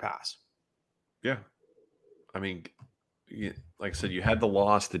 dog or pass. Yeah. I mean, like I said, you had the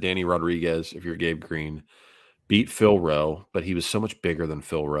loss to Danny Rodriguez if you're Gabe Green, beat Phil Rowe, but he was so much bigger than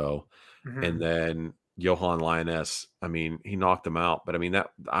Phil Rowe. Mm-hmm. And then Johan Lioness, I mean, he knocked him out, but I mean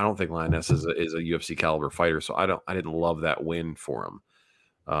I don't think Lioness is a UFC caliber fighter, so I didn't love that win for him.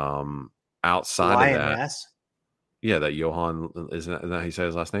 Outside Lioness? of that, that Johan isn't that how you say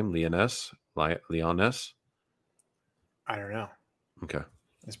his last name? Leoness? Leoness? I don't know. Okay,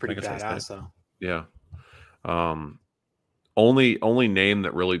 it's pretty badass though. Yeah. Only name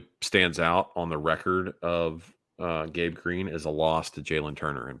that really stands out on the record of Gabe Green is a loss to Jalen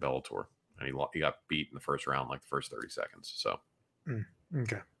Turner in Bellator, and he got beat in the first round, like the first 30 seconds. So,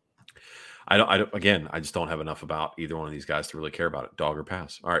 okay. I just don't have enough about either one of these guys to really care about it. Dog or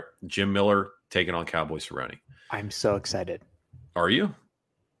pass. All right, Jim Miller taking on Cowboy Cerrone. I'm so excited. Are you?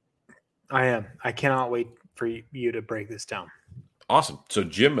 I am. I cannot wait for you to break this down. Awesome. So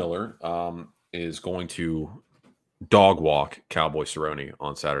Jim Miller is going to dog walk Cowboy Cerrone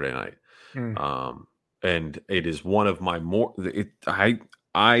on Saturday night. And it is one of my more.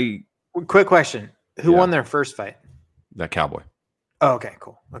 Quick question: who won their first fight? That Cowboy. Oh, okay,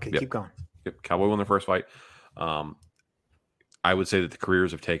 cool. Okay, keep going. Yep, Cowboy won their first fight. I would say that the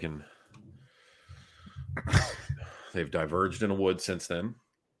careers have taken. They've diverged in a wood since then.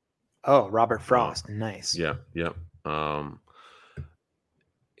 Oh, Robert Frost, nice. Yeah.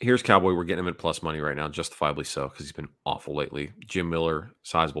 Here's Cowboy. We're getting him at plus money right now, justifiably so, because he's been awful lately. Jim Miller,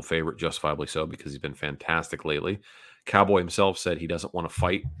 sizable favorite, justifiably so, because he's been fantastic lately. Cowboy himself said he doesn't want to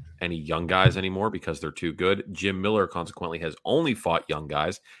fight any young guys anymore because they're too good. Jim Miller, consequently, has only fought young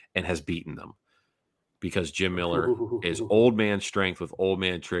guys and has beaten them because Jim Miller is old man strength with old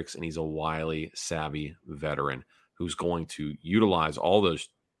man tricks, and he's a wily, savvy veteran who's going to utilize all those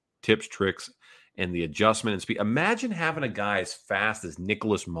tips, tricks, and the adjustment and speed. Imagine having a guy as fast as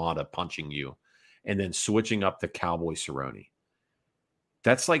Nicholas Mata punching you and then switching up to Cowboy Cerrone.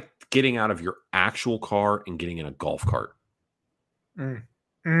 That's like getting out of your actual car and getting in a golf cart.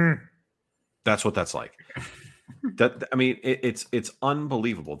 That's what that's like. I mean, it's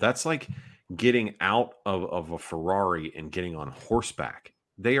unbelievable. That's like getting out of a Ferrari and getting on horseback.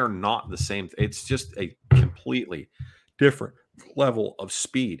 They are not the same. It's just a completely different level of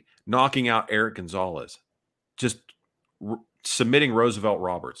speed. Knocking out Eric Gonzalez, just submitting Roosevelt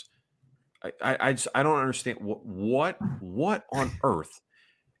Roberts. I don't understand what on earth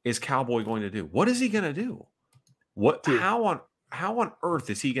is Cowboy going to do? What is he going to do? How on earth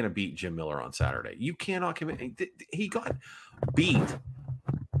is he going to beat Jim Miller on Saturday? You cannot commit. He got beat.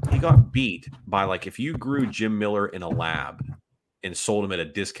 He got beat by, like, if you grew Jim Miller in a lab and sold him at a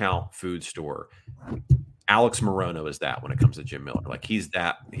discount food store, Alex Morono is that when it comes to Jim Miller. Like, he's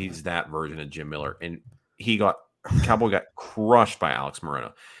that version of Jim Miller. And Cowboy got crushed by Alex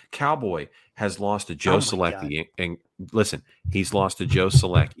Morono. Cowboy has lost to Joe Selecki. And listen, he's lost to Joe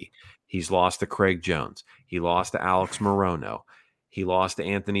Selecki. He's lost to Craig Jones. He lost to Alex Morono. He lost to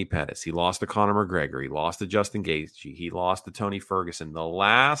Anthony Pettis. He lost to Conor McGregor. He lost to Justin Gaethje. He lost to Tony Ferguson. The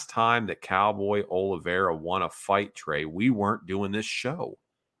last time that Cowboy Oliveira won a fight, Trey, we weren't doing this show.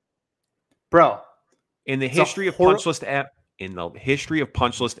 Bro. In the history of Punchlist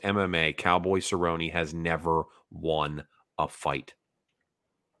MMA, Cowboy Cerrone has never won a fight.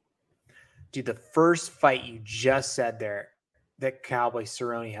 Dude, the first fight you just said there that Cowboy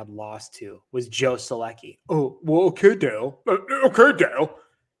Cerrone had lost to was Joe Selecki. Oh, well, okay, Dale.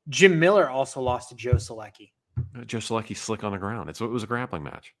 Jim Miller also lost to Joe Selecki. Joe Selecki's slick on the ground. It was a grappling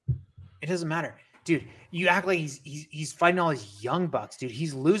match. It doesn't matter. Dude, you act like he's fighting all these young bucks, dude.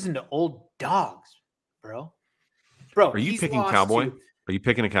 He's losing to old dogs, bro. Are you picking Cowboy? Are you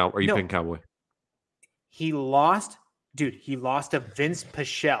picking picking Cowboy? He lost to Vince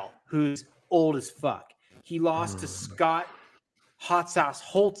Pichel, who's old as fuck. He lost to Scott Hot Sauce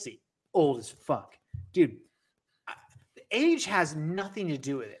Holtzy, old as fuck. Dude, age has nothing to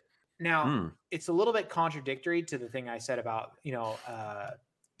do with it. Now, it's a little bit contradictory to the thing I said about,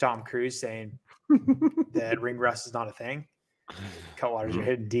 Tom Cruise saying that ring rust is not a thing. Cutwaters are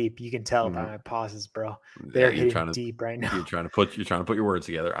hitting deep. You can tell by my pauses, bro. They're hitting deep right now. You're trying to put your words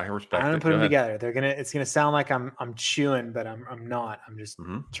together. I respect it. I'm gonna put them together. It's gonna sound like I'm chewing, but I'm not. I'm just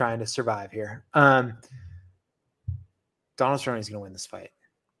trying to survive here. Donald Cerrone is gonna win this fight.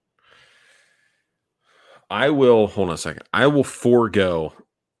 Hold on a second. I will forego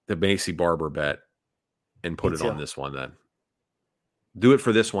the Macy Barber bet and put it on this one then. Do it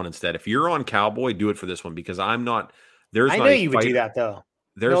for this one instead. If you're on Cowboy, do it for this one because I'm not. I know you would do that though.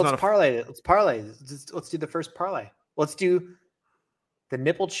 Let's parlay. Let's parlay. Let's do the first parlay. Let's do the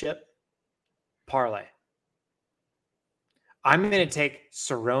nipple chip parlay. I'm going to take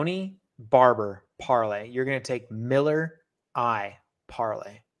Cerrone Barber parlay. You're going to take Miller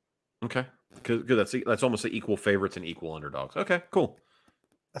parlay. Okay, good. That's almost like equal favorites and equal underdogs. Okay, cool.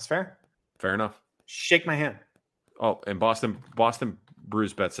 That's fair. Fair enough. Shake my hand. Oh, and Boston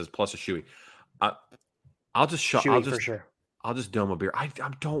Brews Bet says plus a shoey. I'll just for sure. I'll just dome a beer. I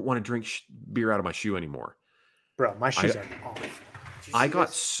don't want to drink beer out of my shoe anymore, bro. My shoes are off. I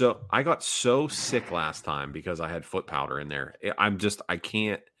got so sick last time because I had foot powder in there. I just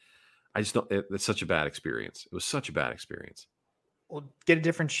don't. It's such a bad experience. It was such a bad experience. Well, get a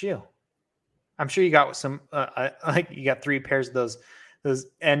different shoe. I'm sure you got some. You got 3 pairs of those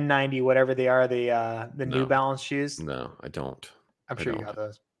N90, whatever they are, the New Balance shoes. No, I don't. I'm sure you got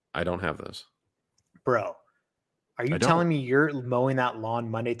those. I don't have those, bro. Are you telling me you're mowing that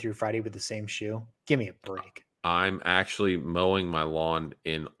lawn Monday through Friday with the same shoe? Give me a break. I'm actually mowing my lawn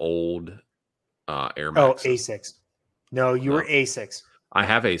in old Air Max. Oh, Asics. No, you were Asics. I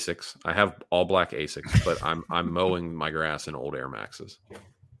have Asics. I have all black Asics, but I'm mowing my grass in old Air Maxes.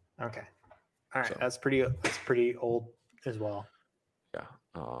 Okay. All right. So, that's pretty old as well. Yeah.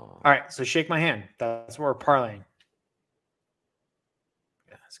 All right. So shake my hand. That's what we're parlaying.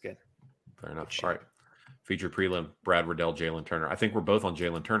 Yeah, that's good. Fair enough. All right. Feature prelim, Brad Riddell, Jalen Turner. I think we're both on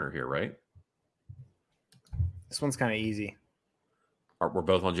Jalen Turner here, right? This one's kind of easy. We're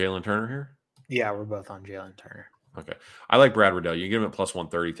both on Jalen Turner here? Yeah, we're both on Jalen Turner. Okay. I like Brad Riddell. You can give him at plus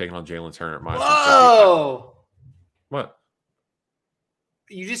 130, taking on Jalen Turner at minus 150. What?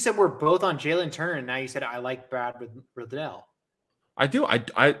 You just said we're both on Jalen Turner, and now you said I like Brad Riddell. I do.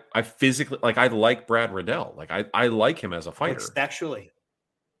 I physically, I like Brad Riddell. I like him as a fighter. Sexually.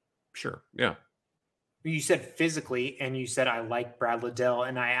 Sure. Yeah. You said physically, and you said, I like Brad Riddell.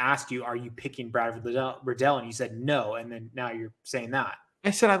 And I asked you, are you picking Brad Riddell? And you said no. And then now you're saying that.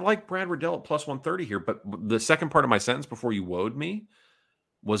 I said, I like Brad Riddell at plus 130 here. But the second part of my sentence before you woed me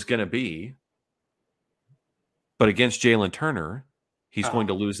was going to be, but against Jalen Turner, he's going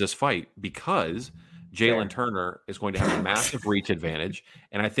to lose this fight because Jalen Turner is going to have a massive reach advantage.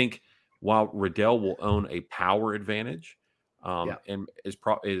 And I think while Riddell will own a power advantage and is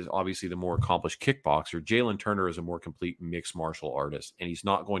obviously the more accomplished kickboxer, Jalen Turner is a more complete mixed martial artist. And he's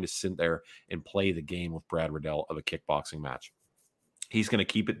not going to sit there and play the game with Brad Riddell of a kickboxing match. He's going to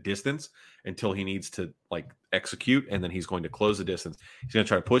keep it distance until he needs to execute, and then he's going to close the distance. He's going to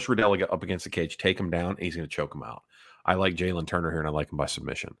try to push Riddell up against the cage, take him down, and he's going to choke him out. I like Jalen Turner here, and I like him by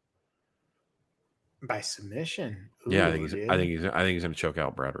submission. By submission? Ooh, yeah, I think he's going to choke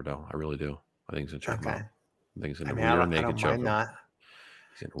out Brad Riddell. I really do. I think he's going to choke him out. I think he's going to rear naked choke him.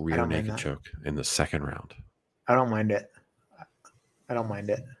 He's going to rear naked choke in the second round. I don't mind it.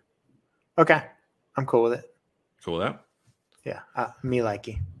 Okay, I'm cool with it. Cool with that? Yeah, me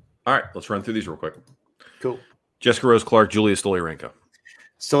likey. All right, let's run through these real quick. Cool. Jessica Rose Clark, Julia Stoliarenko.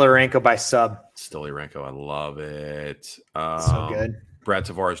 Stoliarenko by sub. Stoliarenko, I love it. So good. Brad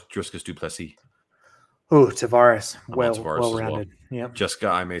Tavares, Dricus du Plessis. Ooh, Tavares. Well Well-rounded. Well. Yep. Jessica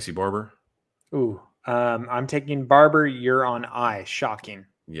I. Macy Barber. Ooh, I'm taking Barber. You're on I. Shocking.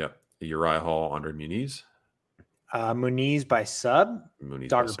 Yep. Uriah Hall, Andre Muniz. Muniz by sub. Muniz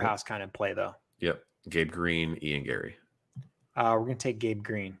Dogger pass kind of play, though. Yep. Gabe Green, Ian Gary. We're going to take Gabe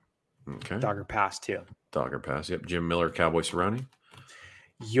Green. Okay. Dogger pass, too. Dogger pass. Yep. Jim Miller, Cowboy Cerrone.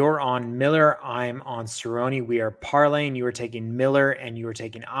 You're on Miller. I'm on Cerrone. We are parlaying. You are taking Miller, and you are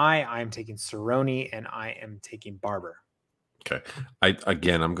taking I. I am taking Cerrone, and I am taking Barber. Okay. We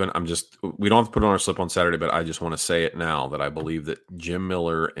don't have to put it on our slip on Saturday, but I just want to say it now that I believe that Jim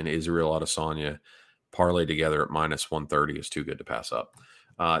Miller and Israel Adesanya parlay together at -130 is too good to pass up.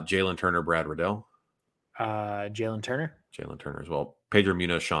 Jalen Turner, Brad Riddell. Jalen Turner as well. Pedro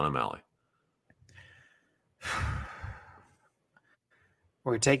Munoz, Sean O'Malley.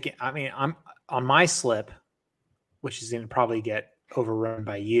 We're taking, I'm on my slip, which is going to probably get overrun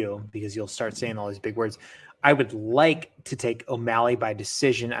by you because you'll start saying all these big words. I would like to take O'Malley by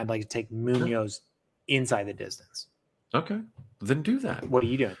decision. I'd like to take Munoz inside the distance. Okay. Then do that. What are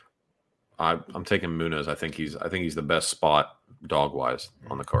you doing? I'm taking Munoz. I think he's the best spot dog wise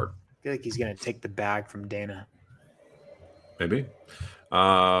on the card. I feel like he's going to take the bag from Dana. Maybe.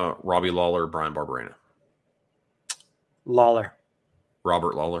 Robbie Lawler, Brian Barberena.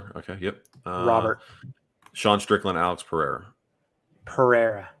 Robert Lawler. Okay. Yep. Robert. Sean Strickland, Alex Pereira.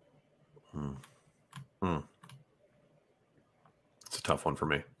 It's a tough one for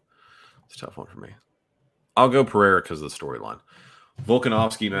me. I'll go Pereira because of the storyline.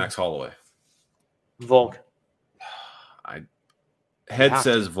 Volkanovski, Max Holloway. Volk. Head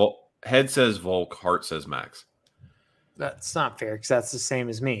says Volk, heart says Max. That's not fair because that's the same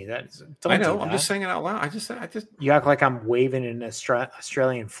as me. I know. I'm just saying it out loud. You act like I'm waving an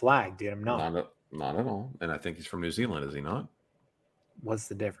Australian flag, dude. I'm not. Not at all. And I think he's from New Zealand, is he not? What's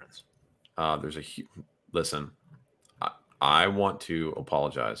the difference? Listen. I want to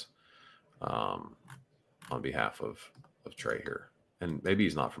apologize on behalf of Trey here, and maybe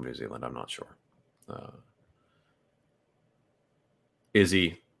he's not from New Zealand. I'm not sure.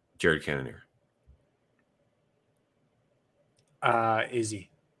 Izzy, Jared Cannonier. Izzy.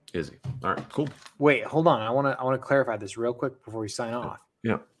 All right, cool. Wait, hold on. I want to clarify this real quick before we sign off.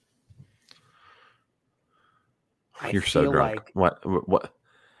 Yeah. You're so drunk. What?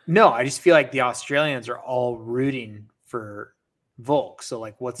 No, I just feel like the Australians are all rooting for Volk. So,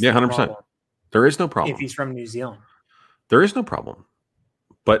 what's the 100%. problem? There is no problem If he's from New Zealand. There is no problem.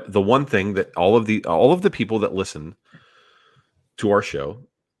 But the one thing that all of the people that listen to our show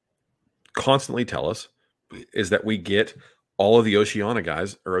constantly tell us is that we get all of the Oceania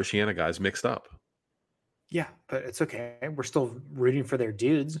guys mixed up. Yeah, but it's okay. We're still rooting for their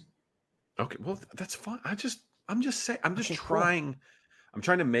dudes. Okay, well, that's fine. I'm just trying. Cool. I'm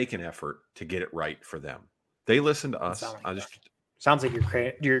trying to make an effort to get it right for them. They listen to us. Sounds like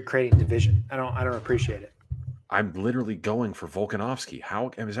you're creating division. I don't appreciate it. I'm literally going for Volkanovski.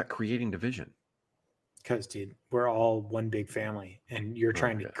 How is that creating division? Because, dude, we're all one big family, and you're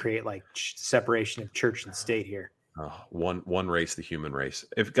trying to create separation of church and state here. One race, the human race.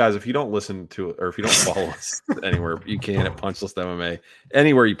 If you don't listen to or if you don't follow us anywhere, you can at Punchlist MMA,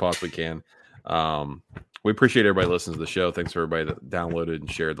 anywhere you possibly can. We appreciate everybody listening to the show. Thanks for everybody that downloaded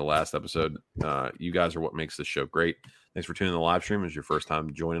and shared the last episode. You guys are what makes this show great. Thanks for tuning in the live stream. If it's your first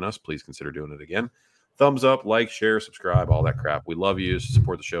time joining us, please consider doing it again. Thumbs up, like, share, subscribe, all that crap. We love you.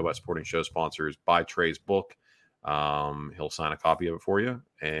 Support the show by supporting show sponsors. Buy Trey's book. He'll sign a copy of it for you.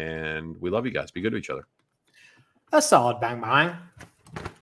 And we love you guys. Be good to each other. A solid bang bang.